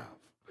I have.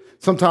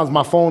 Sometimes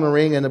my phone will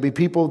ring and there'll be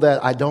people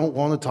that I don't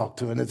want to talk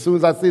to. And as soon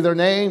as I see their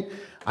name,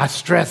 I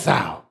stress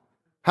out.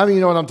 How many of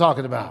you know what I'm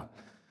talking about?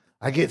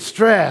 I get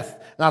stressed.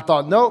 And I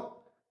thought,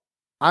 nope,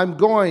 I'm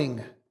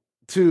going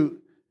to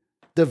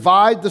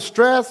divide the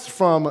stress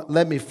from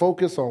let me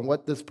focus on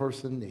what this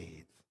person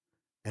needs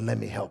and let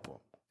me help them.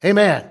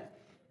 Amen.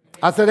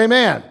 I said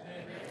amen.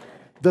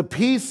 The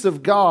peace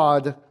of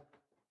God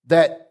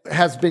that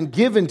has been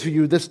given to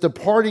you, this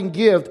departing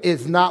gift,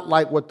 is not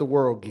like what the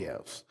world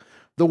gives.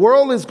 The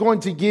world is going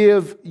to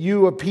give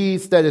you a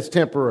peace that is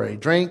temporary.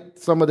 Drink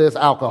some of this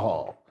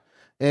alcohol.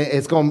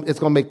 It's going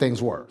to make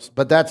things worse,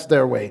 but that's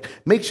their way.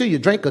 Make sure you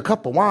drink a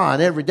cup of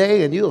wine every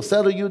day and it'll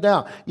settle you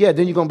down. Yeah,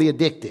 then you're going to be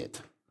addicted.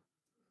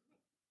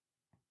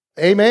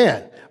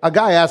 Amen. A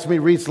guy asked me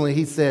recently,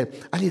 he said,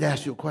 I need to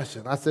ask you a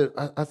question. I said,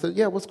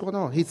 yeah, what's going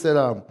on? He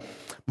said,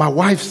 my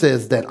wife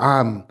says that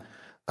I'm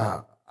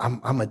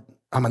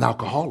an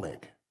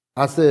alcoholic.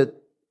 I said,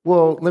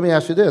 well, let me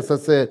ask you this. I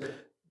said,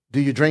 do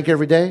you drink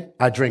every day?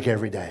 I drink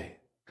every day.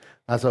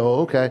 I said,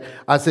 oh, okay.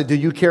 I said, do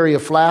you carry a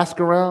flask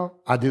around?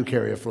 I do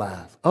carry a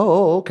flask.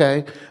 Oh,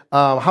 okay.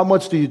 How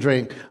much do you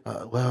drink?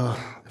 Well,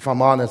 if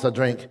I'm honest, I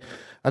drink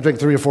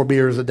 3 or 4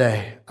 beers a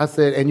day. I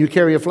said, and you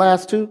carry a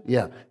flask too?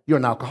 Yeah, you're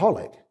an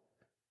alcoholic.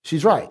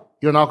 She's right.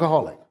 You're an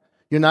alcoholic.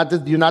 You're not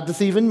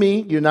deceiving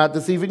me. You're not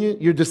deceiving you.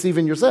 You're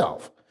deceiving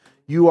yourself.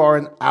 You are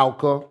an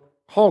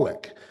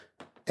alcoholic.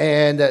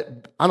 And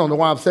I don't know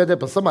why I've said that,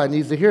 but somebody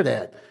needs to hear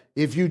that.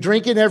 If you're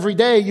drinking every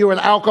day, you're an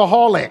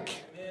alcoholic.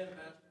 Amen.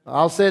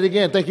 I'll say it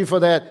again. Thank you for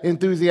that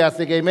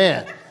enthusiastic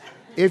amen.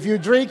 If you're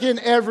drinking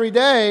every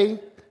day,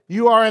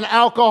 you are an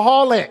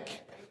alcoholic.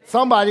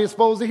 Somebody is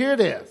supposed to hear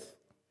this.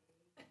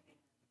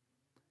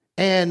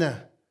 And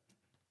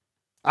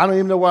I don't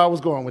even know where I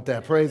was going with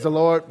that. Praise the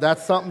Lord.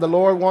 That's something the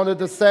Lord wanted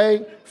to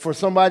say for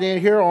somebody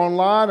in here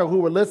online or who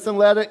will listen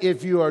later.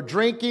 If you are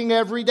drinking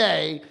every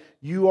day,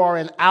 you are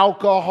an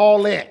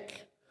alcoholic.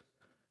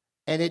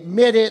 And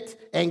admit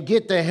it and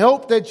get the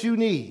help that you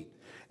need.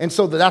 And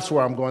so that's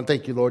where I'm going.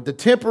 Thank you, Lord. The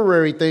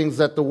temporary things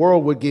that the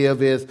world would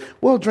give is,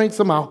 well, drink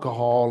some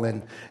alcohol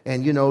and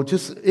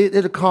just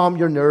it'll calm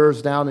your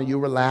nerves down and you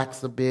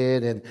relax a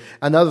bit. And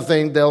another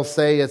thing they'll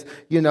say is,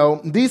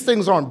 these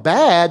things aren't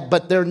bad,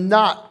 but they're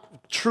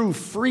not true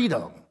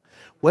freedom.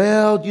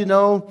 Well,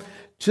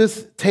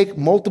 just take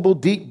multiple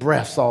deep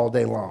breaths all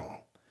day long.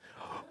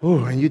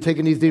 Ooh, and you're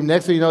taking these deep,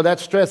 next thing you know, that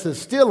stress is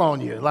still on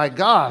you. Like,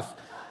 gosh,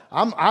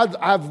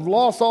 I've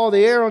lost all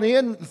the air on the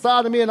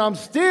inside of me and I'm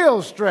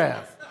still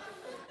stressed.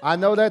 I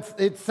know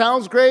it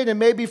sounds great, and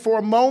maybe for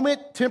a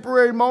moment,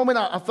 temporary moment,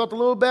 I felt a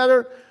little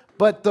better.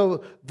 But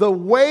the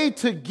way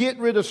to get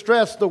rid of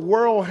stress, the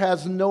world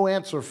has no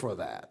answer for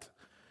that.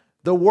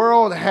 The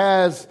world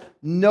has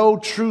no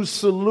true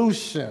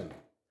solution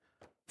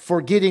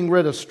for getting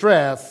rid of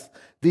stress.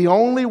 The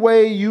only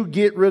way you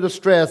get rid of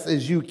stress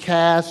is you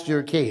cast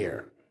your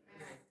care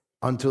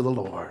unto the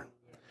Lord.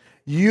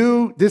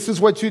 This is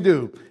what you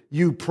do.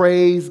 You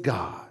praise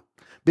God.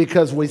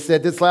 Because we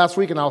said this last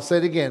week, and I'll say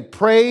it again.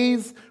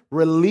 Praise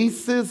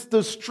releases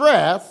the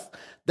stress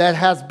that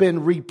has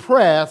been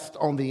repressed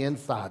on the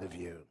inside of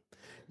you.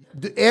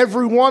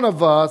 Every one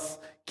of us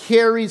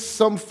carries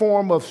some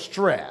form of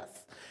stress.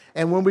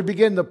 And when we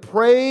begin to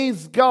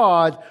praise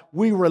God,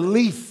 we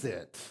release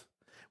it.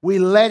 We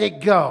let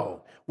it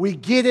go. We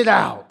get it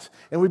out.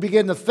 And we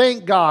begin to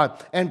thank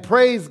God and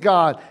praise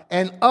God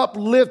and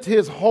uplift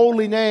his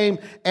holy name.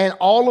 And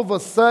all of a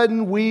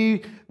sudden,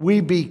 we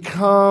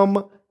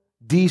become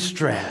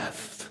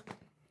de-stressed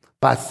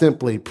by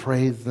simply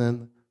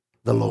praising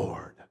the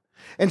Lord.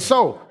 And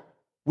so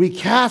we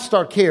cast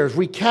our cares,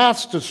 we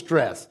cast the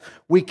stress,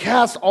 we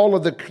cast all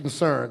of the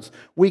concerns,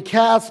 we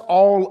cast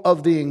all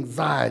of the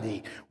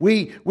anxiety.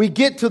 We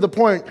get to the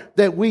point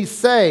that we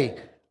say,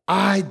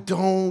 I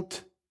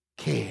don't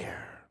care.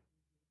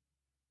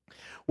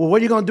 Well, what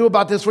are you going to do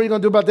about this? What are you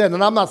going to do about that?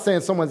 And I'm not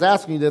saying someone's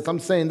asking you this. I'm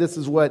saying this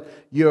is what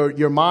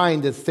your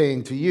mind is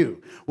saying to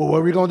you. Well, what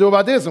are we going to do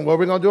about this? And what are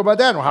we going to do about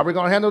that? And how are we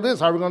going to handle this?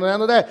 How are we going to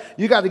handle that?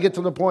 You got to get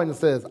to the point that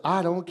says,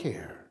 I don't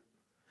care.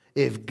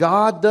 If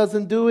God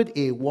doesn't do it,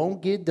 it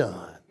won't get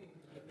done.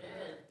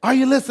 Amen. Are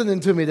you listening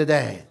to me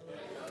today?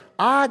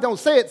 I don't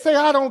say it. Say,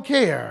 I don't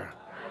care.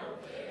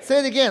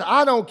 Say it again.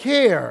 I don't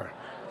care.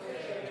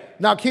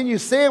 Now, can you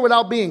say it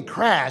without being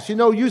crass?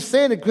 You're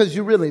saying it because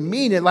you really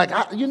mean it. Like,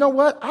 you know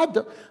what?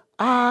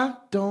 I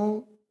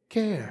don't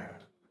care.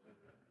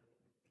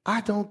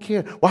 I don't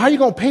care. Well, how are you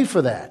going to pay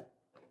for that?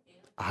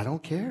 I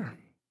don't care.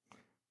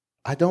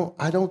 I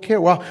don't care.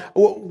 Well,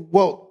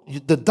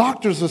 the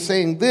doctors are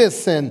saying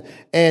this, and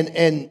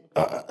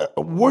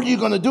what are you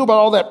going to do about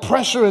all that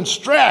pressure and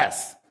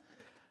stress?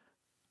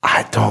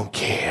 I don't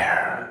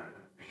care.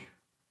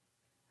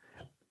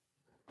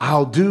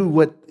 I'll do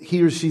what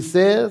he or she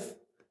says.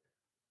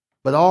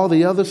 But all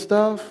the other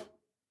stuff,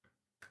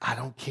 I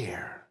don't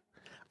care.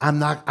 I'm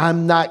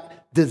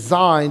not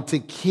designed to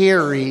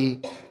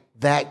carry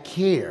that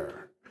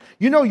care.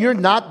 You're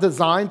not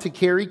designed to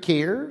carry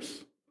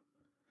cares.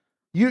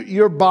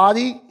 Your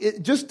body,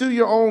 just do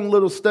your own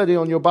little study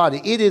on your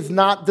body. It is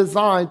not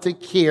designed to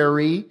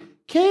carry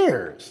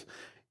cares.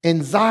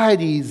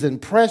 Anxieties and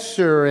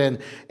pressure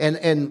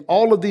and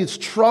all of these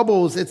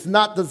troubles, it's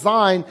not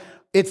designed.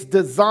 It's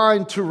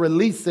designed to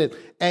release it.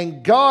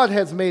 And God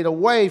has made a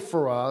way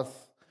for us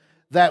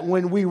that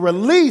when we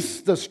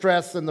release the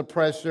stress and the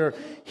pressure,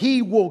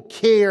 he will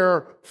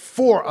care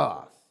for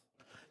us.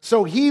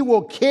 So he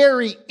will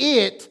carry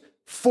it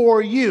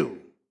for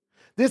you.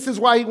 This is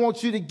why he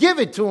wants you to give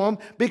it to him,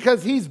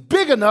 because he's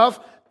big enough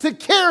to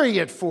carry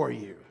it for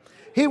you.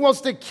 He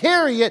wants to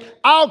carry it.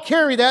 I'll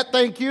carry that,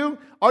 thank you.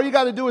 All you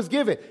got to do is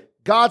give it.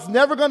 God's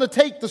never going to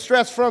take the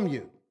stress from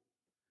you.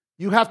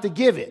 You have to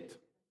give it.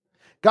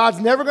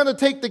 God's never going to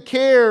take the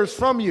cares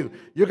from you.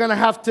 You're going to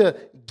have to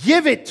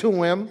give it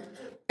to him,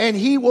 and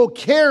he will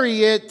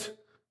carry it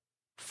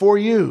for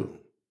you.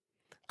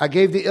 I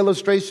gave the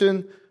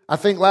illustration, I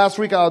think last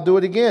week. I'll do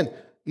it again.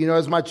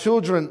 As my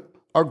children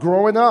are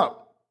growing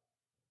up,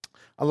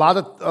 a lot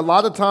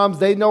of times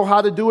they know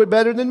how to do it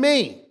better than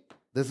me.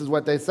 This is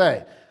what they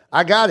say.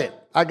 I got it.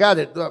 My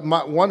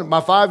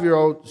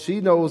 5-year-old,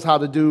 she knows how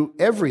to do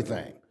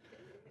everything.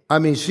 I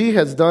mean, she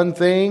has done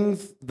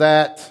things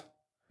that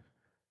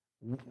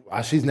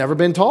she's never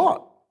been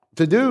taught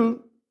to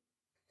do,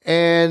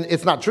 and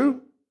it's not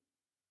true,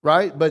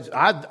 right? But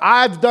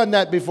I've done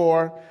that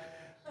before.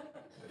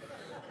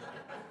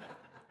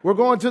 We're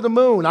going to the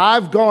moon.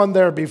 I've gone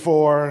there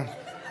before.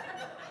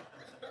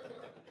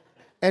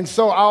 And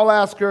so I'll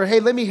ask her, hey,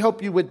 let me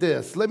help you with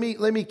this. Let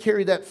me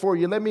carry that for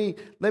you. Let me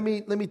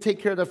take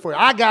care of that for you.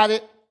 I got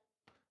it.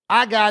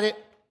 That's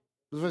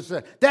what she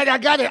said. Daddy, I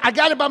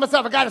got it by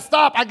myself. I got to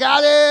stop. I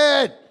got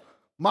it.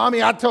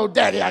 Mommy, I told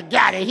Daddy I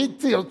got it. He's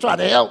still trying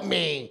to help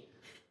me.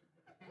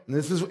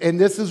 And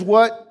this is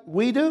what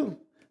we do.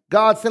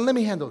 God said, let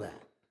me handle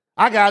that.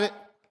 I got it.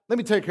 Let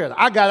me take care of it.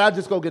 I got it. I'll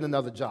just go get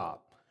another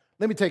job.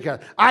 Let me take care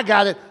of it. I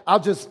got it. I'll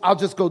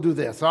just go do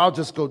this, or I'll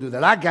just go do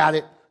that. I got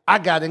it.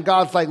 And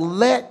God's like,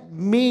 let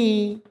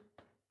me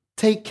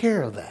take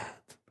care of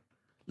that.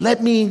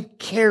 Let me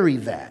carry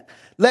that.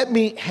 Let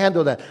me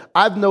handle that.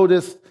 I've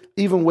noticed,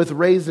 even with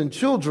raising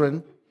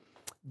children,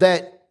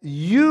 that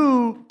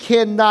you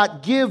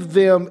cannot give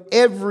them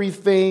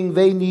everything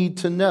they need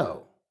to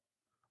know.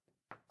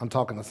 I'm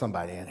talking to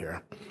somebody in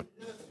here.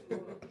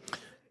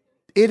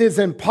 It is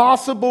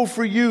impossible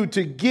for you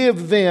to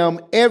give them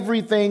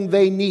everything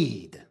they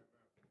need.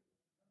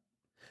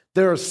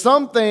 There are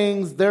some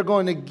things they're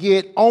going to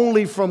get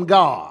only from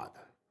God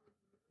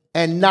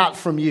and not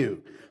from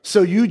you.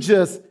 So you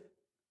just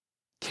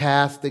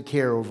cast the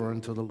care over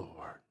unto the Lord.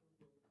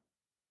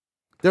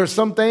 There are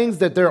some things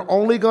that they're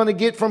only going to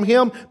get from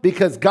Him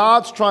because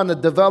God's trying to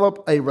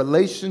develop a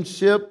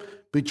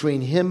relationship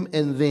between Him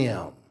and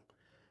them.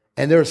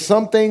 And there are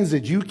some things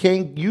that you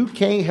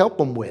can't help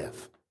them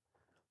with.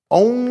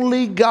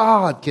 Only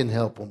God can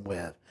help them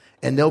with.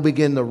 And they'll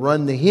begin to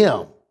run to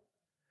Him.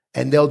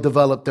 And they'll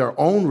develop their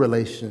own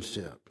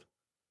relationship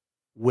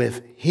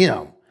with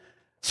Him.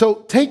 So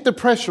take the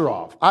pressure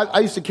off.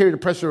 I used to carry the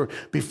pressure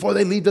before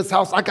they leave this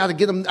house. I got to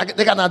get them.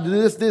 They got to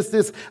do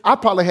this. I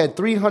probably had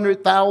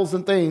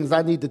 300,000 things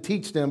I need to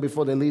teach them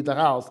before they leave the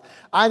house.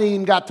 I ain't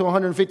even got to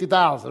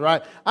 150,000,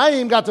 right? I ain't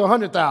even got to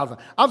 100,000.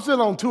 I'm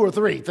still on 2 or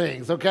 3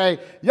 things, okay?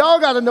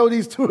 Y'all got to know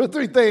these 2 or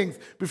 3 things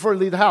before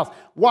they leave the house.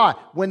 Why?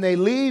 When they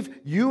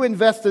leave, you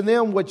invest in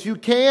them what you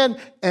can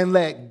and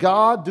let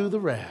God do the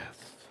rest.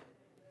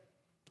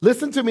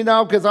 Listen to me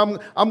now, because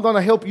I'm going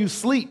to help you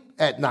sleep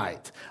at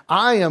night.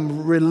 I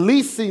am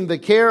releasing the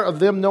care of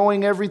them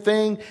knowing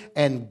everything,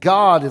 and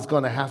God is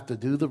going to have to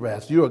do the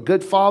rest. You're a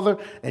good father,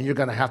 and you're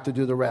going to have to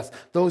do the rest.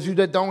 Those of you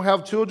that don't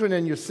have children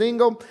and you're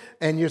single,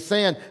 and you're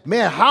saying,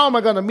 man, how am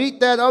I going to meet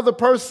that other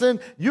person?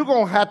 You're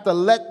going to have to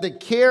let the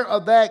care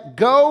of that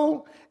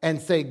go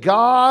and say,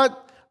 God,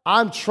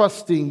 I'm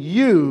trusting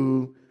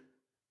you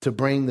to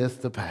bring this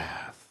to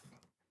pass.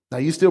 Now,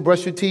 you still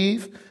brush your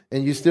teeth,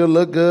 and you still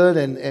look good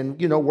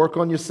and work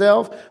on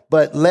yourself,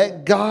 but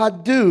let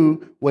God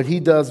do what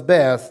He does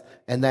best,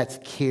 and that's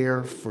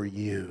care for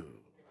you.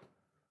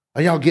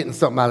 Are y'all getting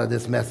something out of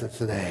this message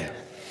today?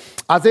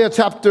 Isaiah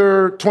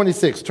chapter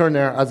 26, turn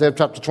there. Isaiah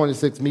chapter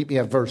 26, meet me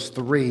at verse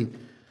 3.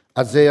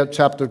 Isaiah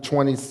chapter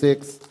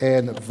 26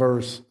 and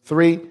verse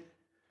 3.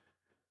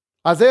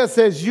 Isaiah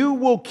says, you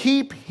will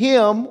keep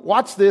him,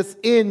 watch this,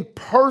 in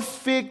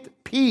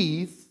perfect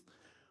peace,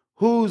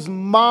 whose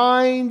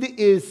mind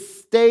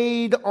is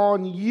stayed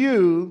on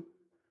you.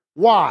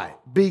 Why?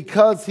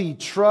 Because he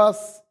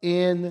trusts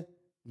in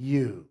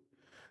you.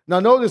 Now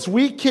notice,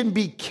 we can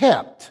be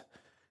kept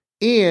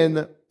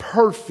in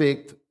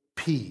perfect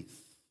peace.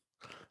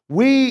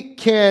 We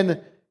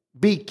can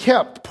be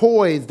kept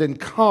poised and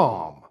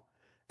calm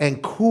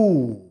and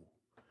cool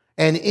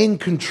and in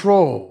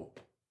control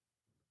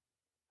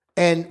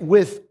and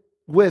with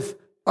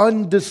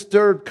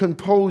undisturbed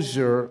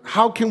composure.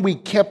 How can we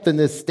kept in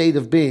this state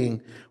of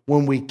being?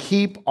 When we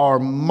keep our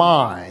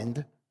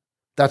mind,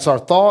 that's our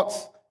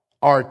thoughts,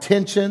 our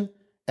attention,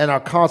 and our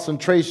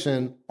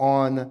concentration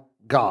on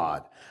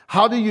God.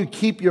 How do you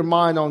keep your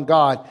mind on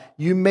God?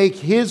 You make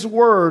His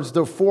words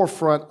the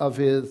forefront of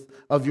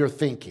your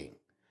thinking.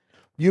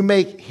 You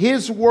make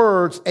His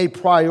words a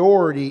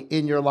priority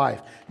in your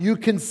life. You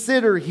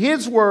consider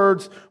His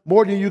words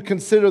more than you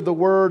consider the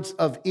words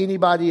of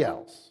anybody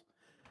else.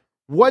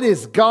 What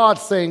is God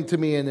saying to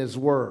me in His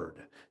word?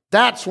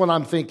 That's what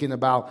I'm thinking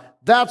about.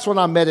 That's what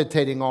I'm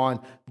meditating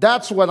on.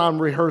 That's what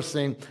I'm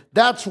rehearsing.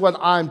 That's what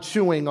I'm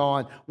chewing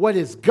on. What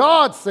is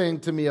God saying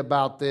to me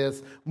about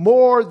this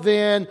more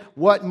than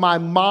what my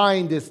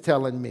mind is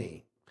telling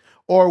me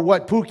or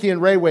what Pookie and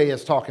Rayway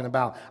is talking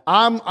about?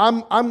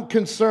 I'm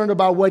concerned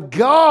about what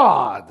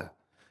God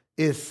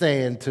is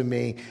saying to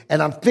me,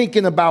 and I'm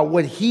thinking about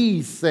what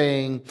He's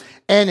saying,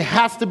 and it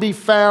has to be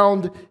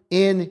found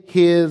in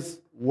His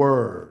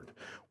word.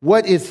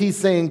 What is He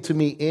saying to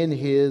me in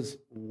His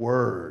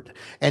word?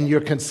 And you're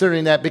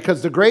considering that,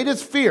 because the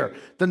greatest fear,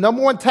 the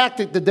number one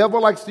tactic the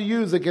devil likes to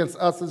use against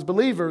us as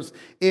believers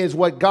is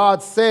what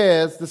God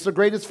says. This is the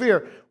greatest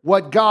fear.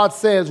 What God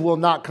says will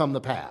not come to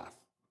pass.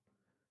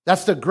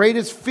 That's the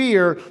greatest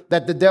fear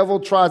that the devil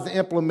tries to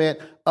implement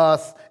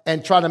us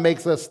and try to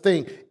make us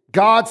think.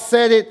 God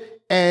said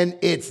it, and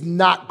it's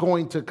not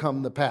going to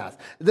come to pass.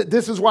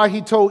 This is why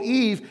he told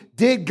Eve,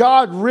 did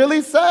God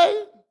really say?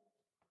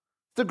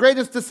 It's the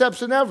greatest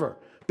deception ever,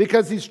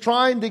 because he's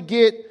trying to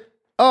get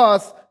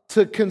us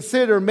to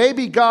consider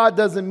maybe God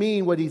doesn't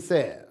mean what he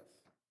says.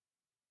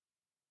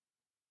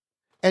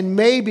 And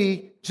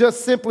maybe,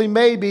 just simply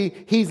maybe,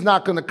 he's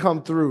not going to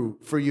come through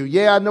for you.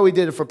 Yeah, I know he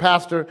did it for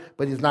Pastor,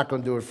 but he's not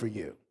going to do it for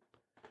you.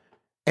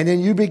 And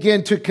then you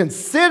begin to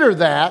consider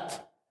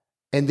that,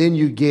 and then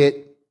you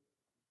get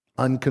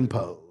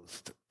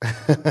uncomposed.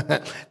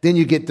 Then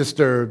you get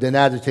disturbed and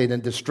agitated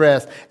and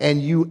distressed,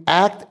 and you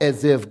act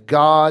as if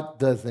God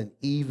doesn't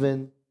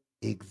even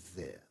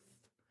exist.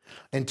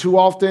 And too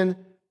often,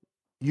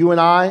 you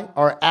and I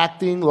are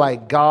acting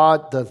like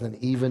God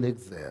doesn't even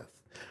exist.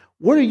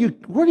 What are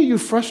you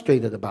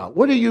frustrated about?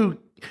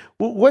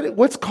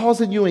 What's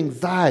causing you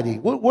anxiety?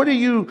 What are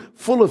you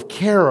full of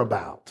care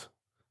about?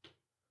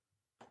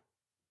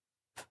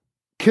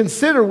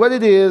 Consider what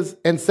it is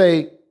and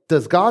say,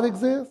 does God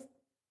exist?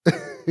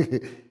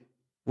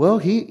 Well,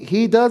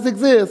 he does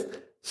exist.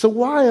 So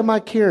why am I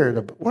caring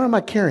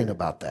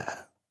about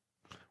that?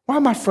 Why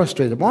am I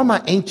frustrated? Why am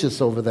I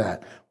anxious over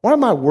that? Why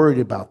am I worried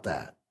about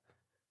that?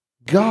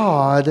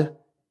 God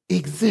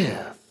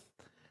exists,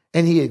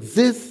 and he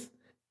exists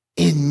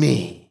in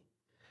me,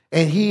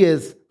 and he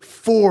is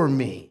for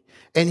me,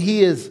 and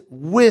he is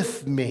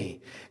with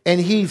me, and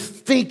he's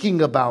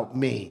thinking about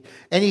me,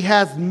 and he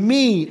has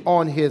me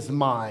on his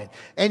mind,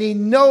 and he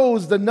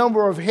knows the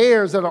number of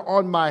hairs that are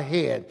on my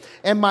head,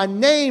 and my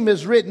name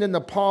is written in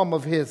the palm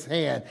of his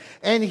hand,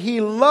 and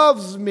he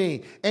loves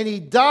me, and he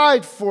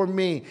died for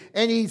me,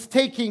 and he's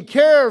taking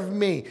care of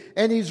me,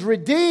 and he's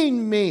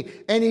redeemed me,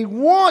 and he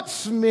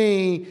wants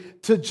me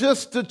to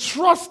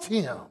trust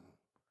him.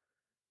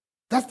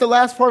 That's the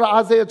last part of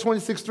Isaiah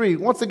 26:3.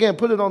 Once again,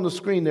 put it on the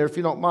screen there if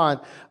you don't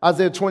mind.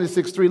 Isaiah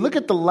 26:3. Look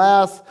at the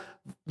last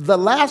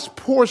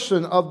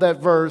portion of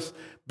that verse.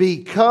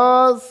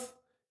 Because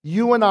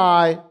you and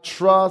I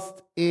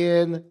trust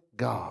in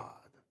God.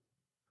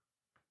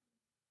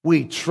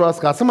 We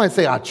trust God. Somebody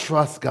say, I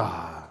trust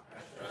God.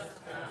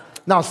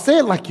 Now say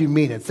it like you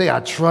mean it. Say, I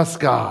trust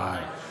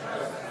God.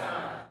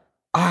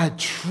 I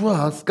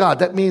trust God.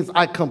 That means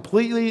I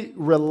completely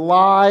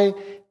rely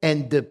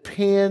and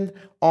depend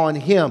on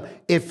him.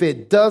 If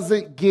it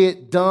doesn't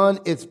get done,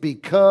 it's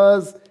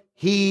because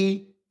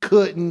he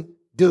couldn't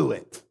do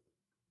it.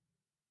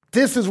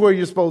 This is where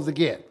you're supposed to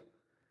get.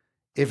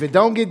 If it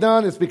don't get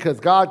done, it's because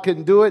God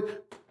couldn't do it.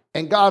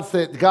 And God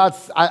said,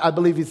 I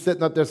believe he's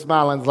sitting up there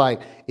smiling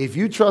like, if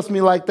you trust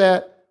me like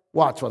that,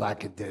 watch what I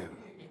can do.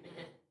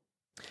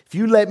 If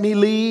you let me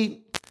lead,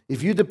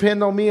 if you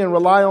depend on me and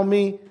rely on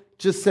me,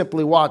 just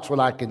simply watch what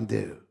I can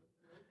do.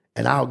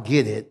 And I'll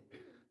get it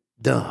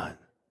done.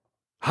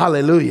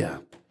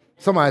 Hallelujah.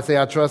 Somebody say,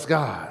 I trust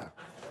God.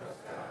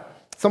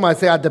 Somebody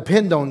say, I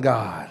depend on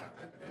God.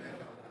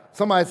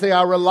 Somebody say,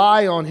 I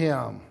rely on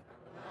him.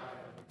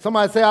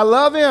 Somebody say, I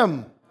love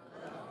him.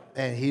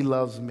 And he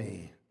loves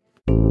me.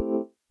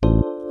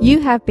 You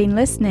have been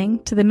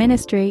listening to the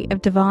ministry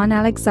of DaVon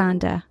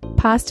Alexander,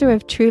 pastor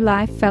of True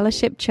Life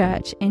Fellowship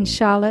Church in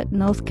Charlotte,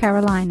 North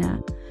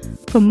Carolina.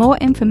 For more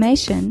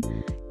information,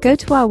 go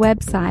to our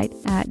website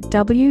at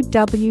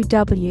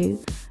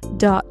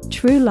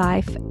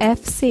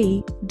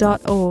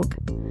www.truelifefc.org.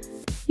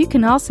 You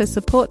can also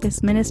support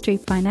this ministry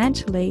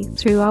financially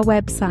through our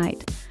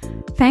website.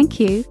 Thank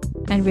you,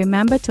 and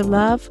remember to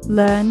love,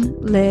 learn,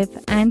 live,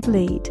 and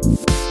lead.